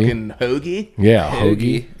a Maybe. fucking hoagie? Yeah, Hoagie.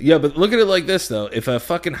 hoagie. Yeah, but look at it like this though. If a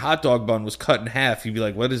fucking hot dog bun was cut in half, you'd be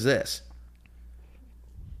like, "What is this?"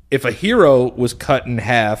 If a hero was cut in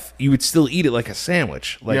half, you would still eat it like a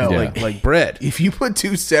sandwich, like Yeah. like bread. If you put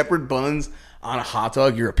two separate buns on a hot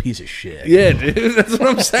dog, you're a piece of shit. Yeah, dude, that's what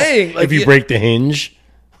I'm saying. Like, If you break the hinge,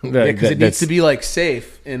 Because it needs to be like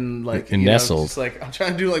safe and like And nestled. Just like I'm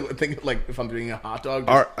trying to do like like if I'm doing a hot dog.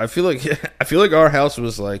 I feel like our house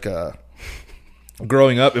was like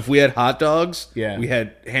growing up. If we had hot dogs, Yeah. we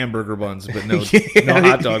had hamburger buns, but no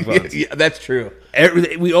hot dog buns. Yeah, that's true.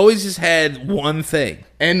 We always just had one thing.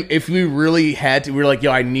 And if we really had to, we were like,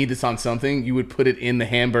 yo, I need this on something. You would put it in the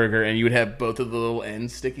hamburger, and you would have both of the little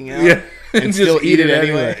ends sticking out, and still Just eat it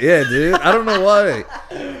anyway. Yeah, dude. I don't know why.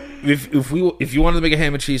 If you wanted to make a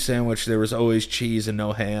ham and cheese sandwich, there was always cheese and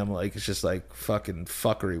no ham. Like it's just like fucking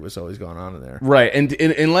fuckery was always going on in there. Right, and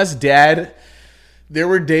unless Dad, there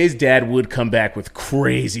were days Dad would come back with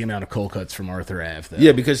crazy amount of cold cuts from Arthur Ave. Though.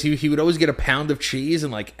 Yeah, because he would always get a pound of cheese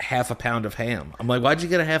and like half a pound of ham. I'm like, why'd you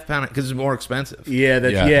get a half pound? Because it's more expensive. Yeah,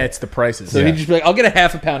 Yeah. it's the prices. So he'd just be like, I'll get a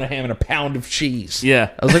half a pound of ham and a pound of cheese.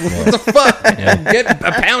 Yeah. I was like, what the fuck? Get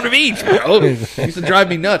a pound of each, bro. It used to drive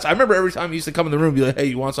me nuts. I remember every time he used to come in the room and be like, hey,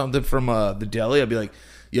 you want something from the deli? I'd be like,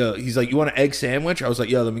 yo, he's like, you want an egg sandwich? I was like,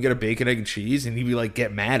 yo, let me get a bacon, egg, and cheese. And he'd be like,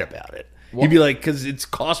 get mad about it. He'd be like, because it's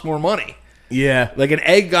cost more money. Yeah. Like an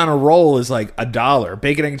egg on a roll is like $1.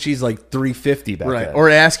 Bacon, egg, and cheese is like $3.50 back Right. then. Or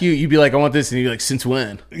ask you, you'd be like, I want this, and you'd be like, since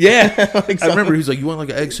when? Yeah. Like I remember he was like, you want like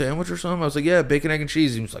an egg sandwich or something? I was like, yeah, bacon, egg, and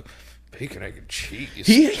cheese. He was like, bacon, egg, and cheese.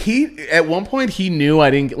 He at one point he knew I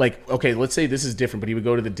didn't like. Okay, let's say this is different, but he would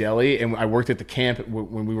go to the deli, and I worked at the camp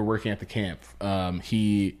when we were working at the camp.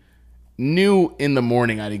 He knew in the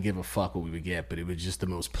morning I didn't give a fuck what we would get, but it was just the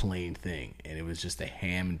most plain thing, and it was just a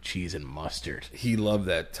ham and cheese and mustard. He loved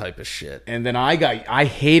that type of shit. And then I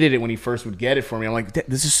hated it when he first would get it for me. I'm like,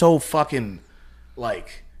 this is so fucking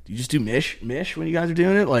like. Do you just do mish when you guys are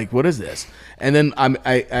doing it? Like, what is this? And then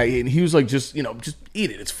and he was like, just eat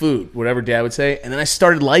it. It's food, whatever Dad would say. And then I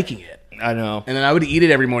started liking it. I know. And then I would eat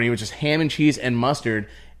it every morning. It was just ham and cheese and mustard,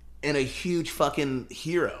 and a huge fucking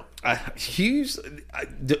hero. Dad's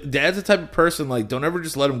the type of person, like, don't ever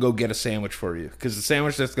just let him go get a sandwich for you, because the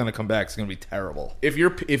sandwich that's going to come back is going to be terrible. If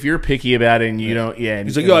you're picky about it and you don't, yeah.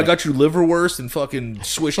 He's like, yo, I got you liverwurst and fucking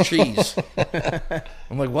Swiss cheese.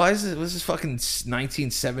 I'm like, what's this fucking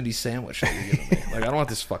 1970s sandwich that you're giving me? Like, I don't want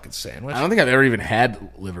this fucking sandwich. I don't think I've ever even had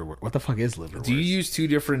liverwurst. What the fuck is liverwurst? Do you use two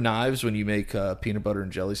different knives when you make peanut butter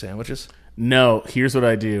and jelly sandwiches? No. Here's what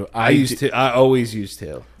I do. I always use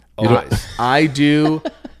two. Always.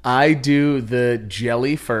 I do the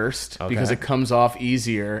jelly first because it comes off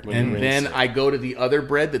easier, and then I go to the other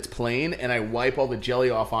bread that's plain, and I wipe all the jelly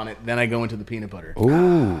off on it. Then I go into the peanut butter.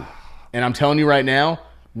 Ooh, And I'm telling you right now,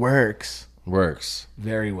 works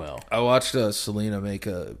very well. I watched Selena make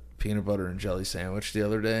a peanut butter and jelly sandwich the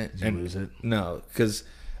other day. Did you lose it? No, because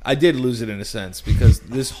I did lose it in a sense, because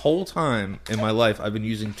this whole time in my life I've been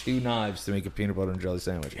using two knives to make a peanut butter and jelly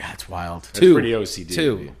sandwich. Yeah, it's wild. Two. pretty OCD of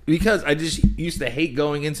Two. you. Because I just used to hate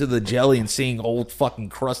going into the jelly and seeing old fucking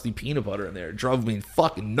crusty peanut butter in there. It drove me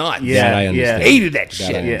fucking nuts. That I understand. Hated that That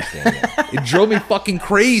shit. I understand, yeah. It drove me fucking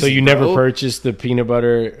crazy. So you never bro. purchased the peanut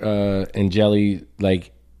butter and jelly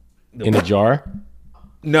like in a jar?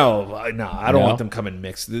 No, I don't No? want them coming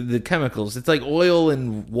mixed. The chemicals, it's like oil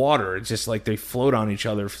and water. It's just like they float on each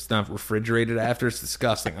other if it's not refrigerated after. It's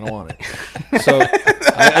disgusting. I don't want it. So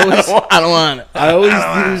I don't want it.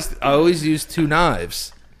 I always used two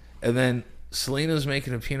knives. And then Selena was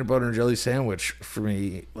making a peanut butter and jelly sandwich for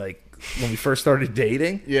me, like when we first started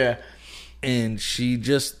dating. Yeah. And she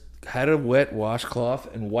just had a wet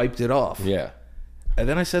washcloth and wiped it off. Yeah. And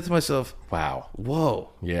then I said to myself, Wow.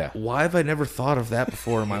 whoa. Yeah. Why have I never thought of that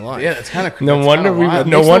before in my life? Yeah, that's kind of No wonder we. It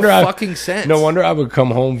No makes wonder no I. fucking sense. No wonder I would come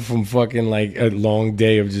home from fucking like a long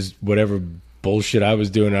day of just whatever bullshit I was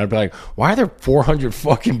doing. And I'd be like, why are there 400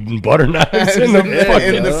 fucking butter knives in the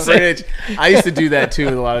fucking in the fridge. I used to do that too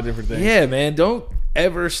with a lot of different things. Yeah, man. Don't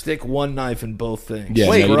ever stick one knife in both things. Yeah,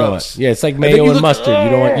 Wait, no, you don't gross. want, yeah, it's like then mayo you and look- mustard.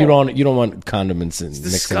 You don't want condiments and mixing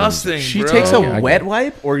them. Disgusting. She bro. takes I a get wet it.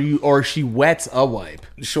 wipe, or she wets a wipe.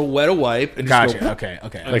 She'll wet a wipe and Gotcha. just go, Okay.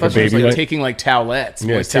 I Like thought a she was baby like wipe? taking like towelettes,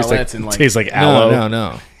 Yeah, it moist tastes like, towelettes, and like tastes like aloe.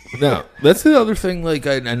 No. That's the other thing. Like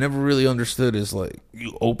I never really understood is like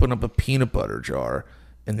you open up a peanut butter jar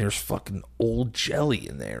and there's fucking old jelly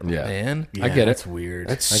in there, Yeah. man. I get it. That's weird.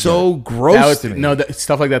 That's so gross That was- to me. no,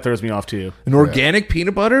 stuff like that throws me off too. An organic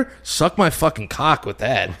peanut butter? Suck my fucking cock with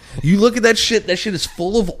that. You look at that shit. That shit is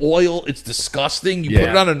full of oil. It's disgusting. You put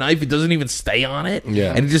Yeah. it on a knife. It doesn't even stay on it.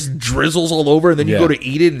 Yeah. And it just drizzles all over. And then you Yeah. go to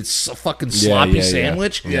eat it, and it's a fucking sloppy yeah.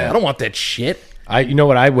 sandwich. Yeah. I don't want that shit. You know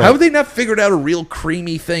what I went. How have they not figured out a real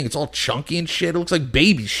creamy thing? It's all chunky and shit. It looks like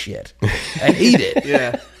baby shit. I hate it.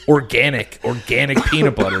 Yeah. Organic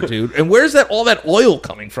peanut butter, dude. And where's all that oil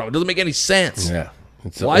coming from? It doesn't make any sense. Yeah.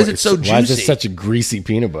 Why is it so Why is it juicy? such a greasy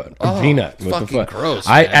peanut butter? Oh, Peanut. it's What the fucking fuck? gross,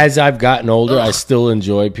 I, man. as I've gotten older, I still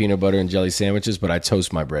enjoy peanut butter and jelly sandwiches, but I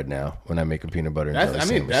toast my bread now when I make a peanut butter and jelly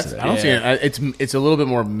sandwich. I today. don't see it. It's a little bit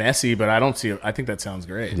more messy, but I don't see it. I think that sounds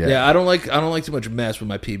great. Yeah. Yeah, I don't like too much mess with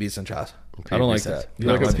my PBs and chas. I don't like that. You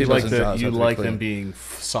like, my you PBs like, and the, chas you have to be like clean. them being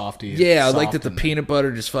softy. Yeah, I like soft that the and- peanut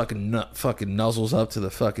butter just fucking nuzzles up to the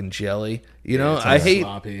fucking jelly. You know, it's I all hate.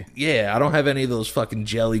 sloppy. Yeah, I don't have any of those fucking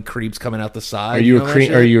jelly creeps coming out the side. Are you know a that cream?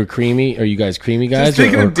 shit? Are you a creamy? Are you guys creamy guys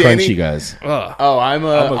thinking or of Danny. crunchy guys? Ugh. Oh, I'll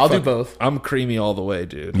do fucking- both. I'm creamy all the way,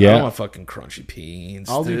 dude. Yeah. I don't want fucking crunchy peens.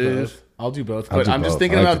 I'll dude. do both. I'll do both. I'll But do I'm just both.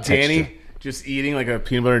 thinking I like about the Danny texture. just eating like a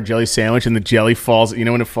peanut butter and jelly sandwich, and the jelly falls. You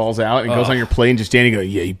know when it falls out and it goes on your plate, and just Danny go,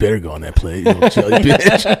 "Yeah, you better go on that plate, you little jelly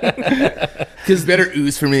bitch." Because better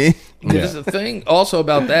ooze for me. Because the thing also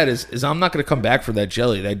about that is I'm not going to come back for that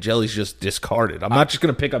jelly. That jelly's just discarded. I'm not just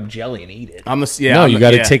going to pick up jelly and eat it. No, you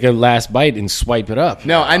got to take a last bite and swipe it up.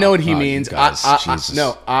 No, I know what he Oh, you means. guys, Jesus.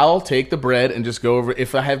 No, I'll take the bread and just go over.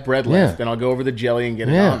 If I have bread left, Yeah. then I'll go over the jelly and get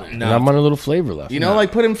it Yeah, on there. and I'm on a little flavor left. You know,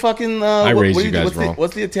 like put in fucking. raised do you guys what's wrong.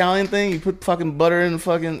 what's the Italian thing? You put fucking butter and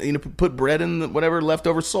fucking. You know, put bread in the, whatever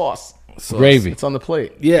leftover sauce. Gravy. It's on the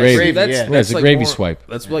plate. Yeah, Gravy. see, that's, Yeah. that's Yeah, it's a like gravy more, swipe.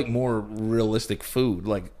 That's like more realistic food.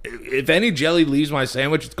 Like if any jelly leaves my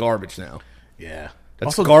sandwich, it's garbage now. Yeah.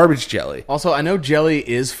 That's Also, garbage jelly. also, I know jelly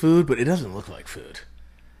is food, but it doesn't look like food.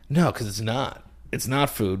 No, because it's not. It's not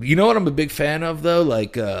food. You know what I'm a big fan of though?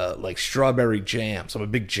 Like strawberry jams. I'm a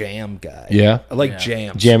big jam guy. Yeah? I like Yeah.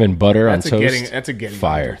 jams. Jam and butter on That's toast. a getting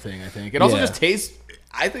Fire. older thing. I think it also Yeah. just tastes.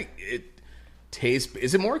 I think it tastes.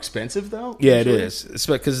 Is it more expensive though? Yeah, it usually? is. It's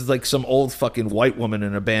because like some old fucking white woman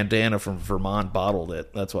in a bandana from Vermont bottled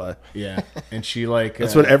it. That's why. Yeah, and she like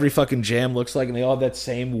That's what every fucking jam looks like, and they all have that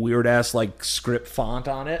same weird ass like script font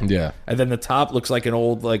on it. Yeah. and then the top looks like an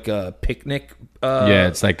old like picnic. Yeah,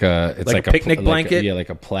 it's like a like a picnic blanket? yeah, like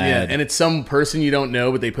a plaid. Yeah, and it's some person you don't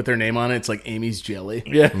know, but they put their name on it. It's like Amy's Jelly.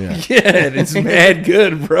 Yeah, and it's mad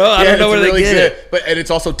good, bro. I don't know where they get it. But and it's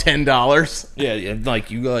also $10. Yeah, and like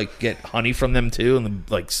you like get honey from them too, and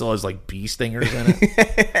the, like still has like bee stingers in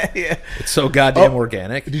it. Yeah. It's so goddamn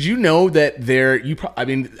organic. Did you know that there? I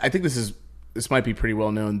mean, I think this might be pretty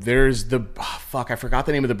well known. There's the fuck. I forgot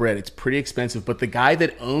the name of the bread. It's pretty expensive, but the guy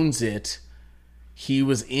that owns it, he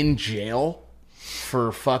was in jail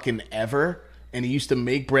for fucking ever, and he used to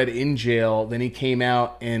make bread in jail. Then he came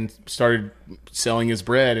out and started selling his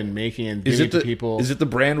bread and making and Is giving it it the to people. Is it the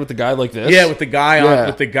brand with the guy like this? Yeah, with the guy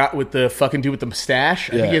Yeah. with the fucking dude with the mustache.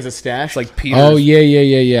 I think he has a stash. It's like Peter. Oh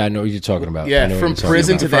yeah. I know what you're talking about. I yeah, know what from you're talking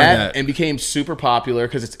prison about. to Find that, that. and became super popular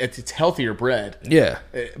because it's healthier bread. yeah.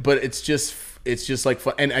 But it's just like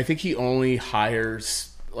fun. And I think he only hires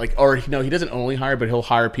like, or no, he doesn't only hire, but he'll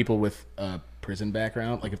hire people with prison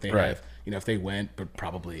background. Like if they Right. have, if they went, but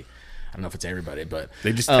probably, I don't know if it's everybody, but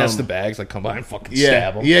They just test the bags, like come by and fucking yeah,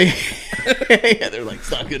 stab them. yeah, yeah. They're like,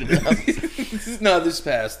 it's not good enough. No, this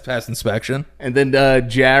passed inspection. And then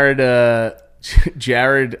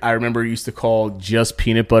Jared, I remember used to call just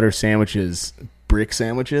peanut butter sandwiches brick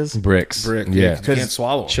sandwiches. Bricks. Brick. Yeah. You can't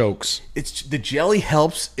swallow 'em. Chokes. It's the jelly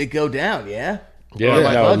helps it go down. Yeah. Yeah, Or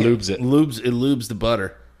like no, it bugging. lubes it. It lubes the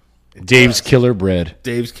butter. Dave's Killer Bread.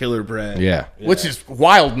 Dave's Killer Bread. Yeah. Which is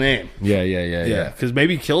wild name. Yeah. Yeah, because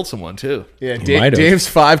maybe he killed someone too. Yeah, might have. Dave's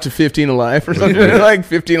 5 to 15 alive or something like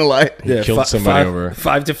 15 alive. Yeah, killed somebody over.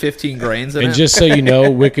 5 to 15 grains in And it. just so you know,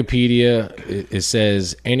 Wikipedia, it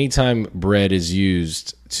says anytime bread is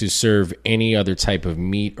used to serve any other type of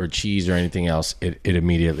meat or cheese or anything else, it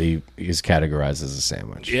immediately is categorized as a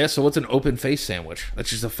sandwich. Yeah, so what's an open face sandwich? That's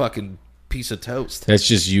just a fucking piece of toast. That's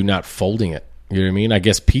just you not folding it. You know what I mean? I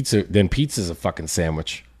guess pizza's a fucking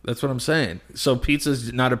sandwich. That's what I'm saying. So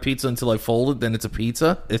pizza's not a pizza until I fold it, then it's a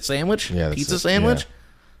pizza? It's sandwich? Yeah, that's Pizza it, sandwich? yeah.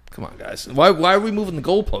 Come on, guys. Why are we moving the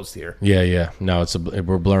goalpost here? Yeah. No,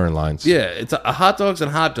 we're blurring lines. Yeah, it's a hot dog's a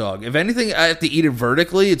hot dog. If anything, I have to eat it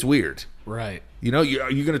vertically, it's weird. Right. You know, are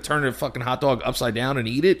you going to turn a fucking hot dog upside down and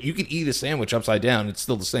eat it? You can eat a sandwich upside down. It's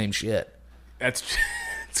still the same shit. That's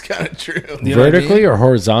it's kind of true. You know what I Vertically mean? or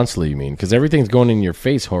horizontally, you mean? Because everything's going in your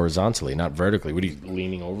face horizontally, not vertically. What are you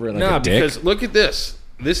leaning over it like No, a dick? because look at this.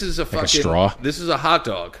 This is a fucking straw? This is a hot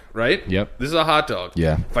dog, right? Yep. This is a hot dog.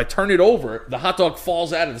 Yeah. If I turn it over, the hot dog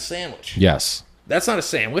falls out of the sandwich. Yes. That's not a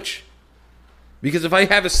sandwich. Because if I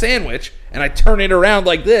have a sandwich and I turn it around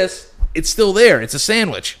like this, it's still there. It's a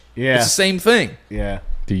sandwich. Yeah. It's the same thing. Yeah.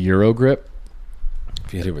 The Euro grip.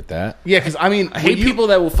 If you hit it with that. Yeah, because I mean, I hate people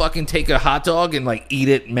that will fucking take a hot dog and like eat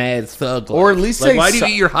it mad thug. Or at least like, say why do you so-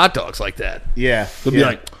 eat your hot dogs like that? Yeah, They'll yeah.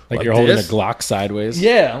 be like You're holding this? a Glock sideways.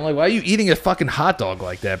 Yeah, I'm like, why are you eating a fucking hot dog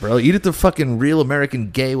like that, bro? Eat it the fucking real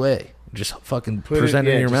American gay way. Just fucking Put present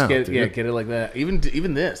it in your just mouth. Get, Dude. get it like that.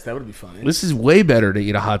 Even this, that would be funny. This is way better to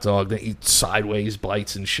eat a hot dog than eat sideways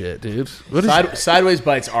bites and shit, dude. What is Sideways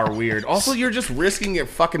bites are weird. Also, you're just risking a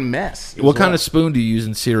fucking mess. What kind of spoon do you use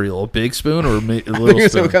in cereal? A big spoon or a little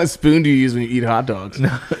What spoon? kind of spoon do you use when you eat hot dogs?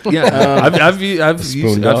 Yeah,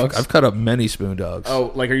 dogs? I've cut up many spoon dogs.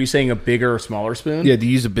 Oh, like are you saying a bigger or smaller spoon? Yeah, do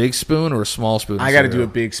you use a big spoon or a small spoon? in I got to do cereal?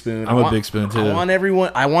 a big spoon. I'm a big spoon, too.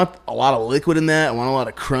 I want a lot of liquid in that. I want a lot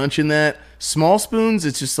of crunch in that. Small spoons,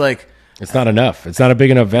 it's just like It's not enough. It's not a big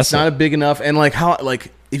enough vessel. not a big enough. And like how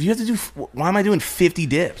like if you have to do, why am I doing 50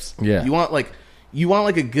 dips? Yeah. You want like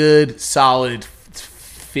a good solid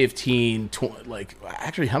 15, 20, like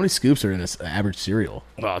actually how many scoops are in this average cereal?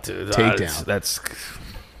 Oh, dude, Takedown. That's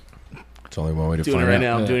It's only one way to Doing it find right out.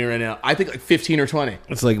 now. I'm doing it right now. I think like 15 or 20.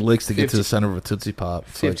 it's like licks to get to 50. the center of a Tootsie Pop.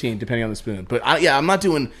 It's 15, depending on the spoon. But I'm not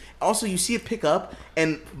doing. Also, you see it pick up,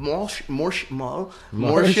 and more shit falls.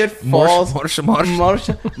 More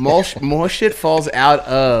shit falls out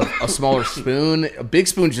of a smaller spoon. A big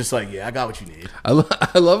spoon's just like, yeah, I got what you need. I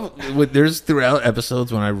love what there's throughout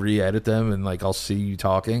episodes when I re-edit them and like I'll see you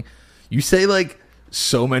talking. You say like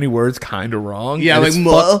so many words kind of wrong. Yeah, and like it's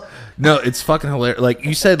mo. no, it's fucking hilarious. Like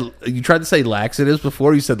you tried to say laxatives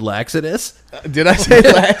before. You said laxatus. Did I say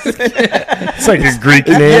last? It's like a Greek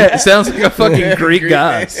name. Yeah, it sounds like a fucking Greek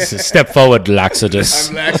god. Step forward, Laxidus.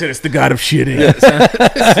 I'm Laxatus, the god of shitting.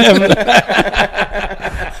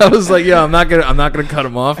 I was like, yeah, I'm not gonna cut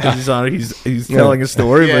him off because he's telling a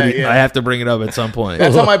story, Yeah, but yeah. I have to bring it up at some point.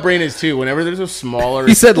 That's how my brain is too. Whenever there's a smaller,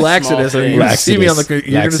 He said small laxatus, and thing- you're gonna see me on the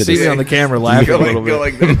Laxatus. camera laughing a little go bit.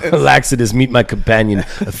 like this. Laxidus, meet my companion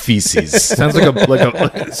of feces. Sounds like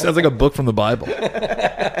a book from the Bible.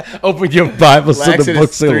 Open your Bible so the Laxatus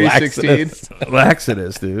book says 3:16. Laxidus.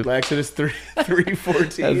 Laxatus, dude. Laxatus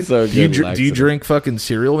 3:14. That's so Do you, good. do you Laxidus. drink fucking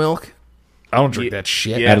cereal milk? I don't drink that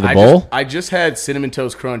shit. Yeah, Out of the I bowl? I just had cinnamon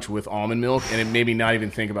toast crunch with almond milk, and it made me not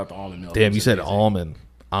even think about the almond milk. It Damn, was you said amazing. almond.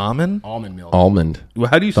 Almond? Almond milk. Almond. Well,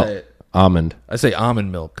 how do you say it? Almond. I say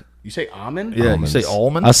almond milk. You say almond? Yeah, Almonds. you say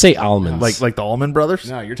almond? I'll say almonds. like the Allman Brothers?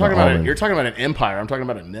 No, you're talking about almond. you're talking about an empire. I'm talking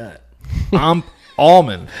about a nut.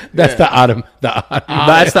 Almond. That's the Ottoman.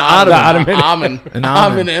 That's the Ottoman. Almond. An almond.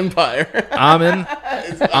 Almond empire. Almond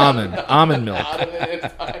milk. Ottoman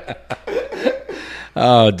empire.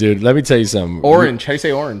 Oh, dude, let me tell you something. Orange. How do you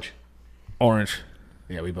say orange? Orange.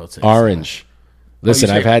 Yeah, we both say Orange. Listen,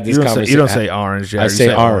 say- I've had this You don't conversation. say orange, Jared. I You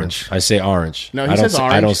say orange. I say orange. No, he I don't says say, I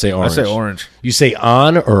orange. don't say I orange. say orange. You say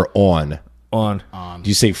on or on? On. Do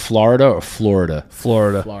you say Florida or Florida?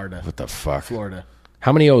 Florida. Florida. What the fuck? Florida.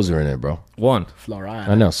 How many O's are in it, bro? One. I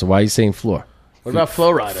Florida. know. So why are you saying floor? What about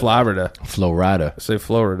Florida? Florida. Florida. I say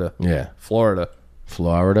Florida. Yeah. Florida.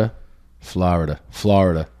 Florida. Florida.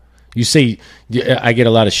 You say, I get a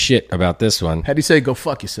lot of shit about this one. How do you say go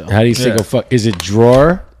fuck yourself? How do you say Yeah. go fuck? Is it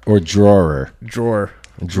drawer or drawer? Drawer.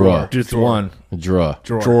 Drawer. Just one. Drawer.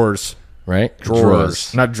 Drawers. Right?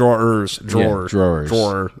 Drawers. Not drawers. Drawers. Yeah, drawers.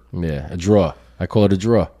 Drawer. Yeah, a drawer. I call it a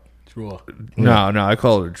drawer. Draw. No, I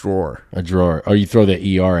call it a drawer. A drawer. Or you throw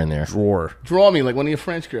the ER in there. Drawer. Draw me like one of your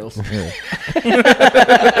French girls.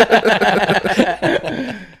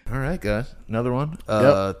 All right, guys. Another one.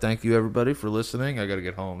 Thank you, everybody, for listening. I got to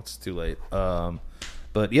get home. It's too late.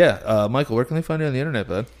 But yeah, Michael, where can they find you on the internet,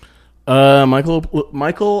 bud? Michael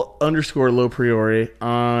 _ low priori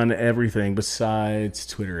on everything besides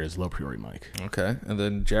Twitter is low priori Mike. Okay. And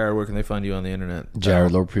then, Jared, where can they find you on the internet?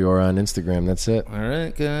 Jared Loprior on Instagram. That's it. All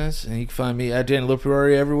right, guys. And you can find me at Dan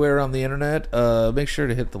Lopriori everywhere on the internet. Make sure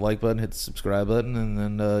to hit the like button, hit the subscribe button,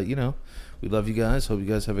 and then, we love you guys. Hope you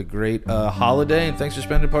guys have a great holiday, and thanks for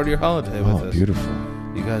spending part of your holiday with Oh, us. beautiful.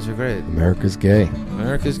 You guys are great. America's gay.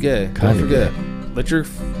 America's gay. Don't Kinda forget. Let your,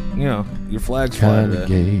 your flags fly Kind today. of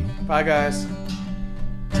gay. Bye guys.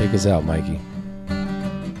 Take us out, Mikey.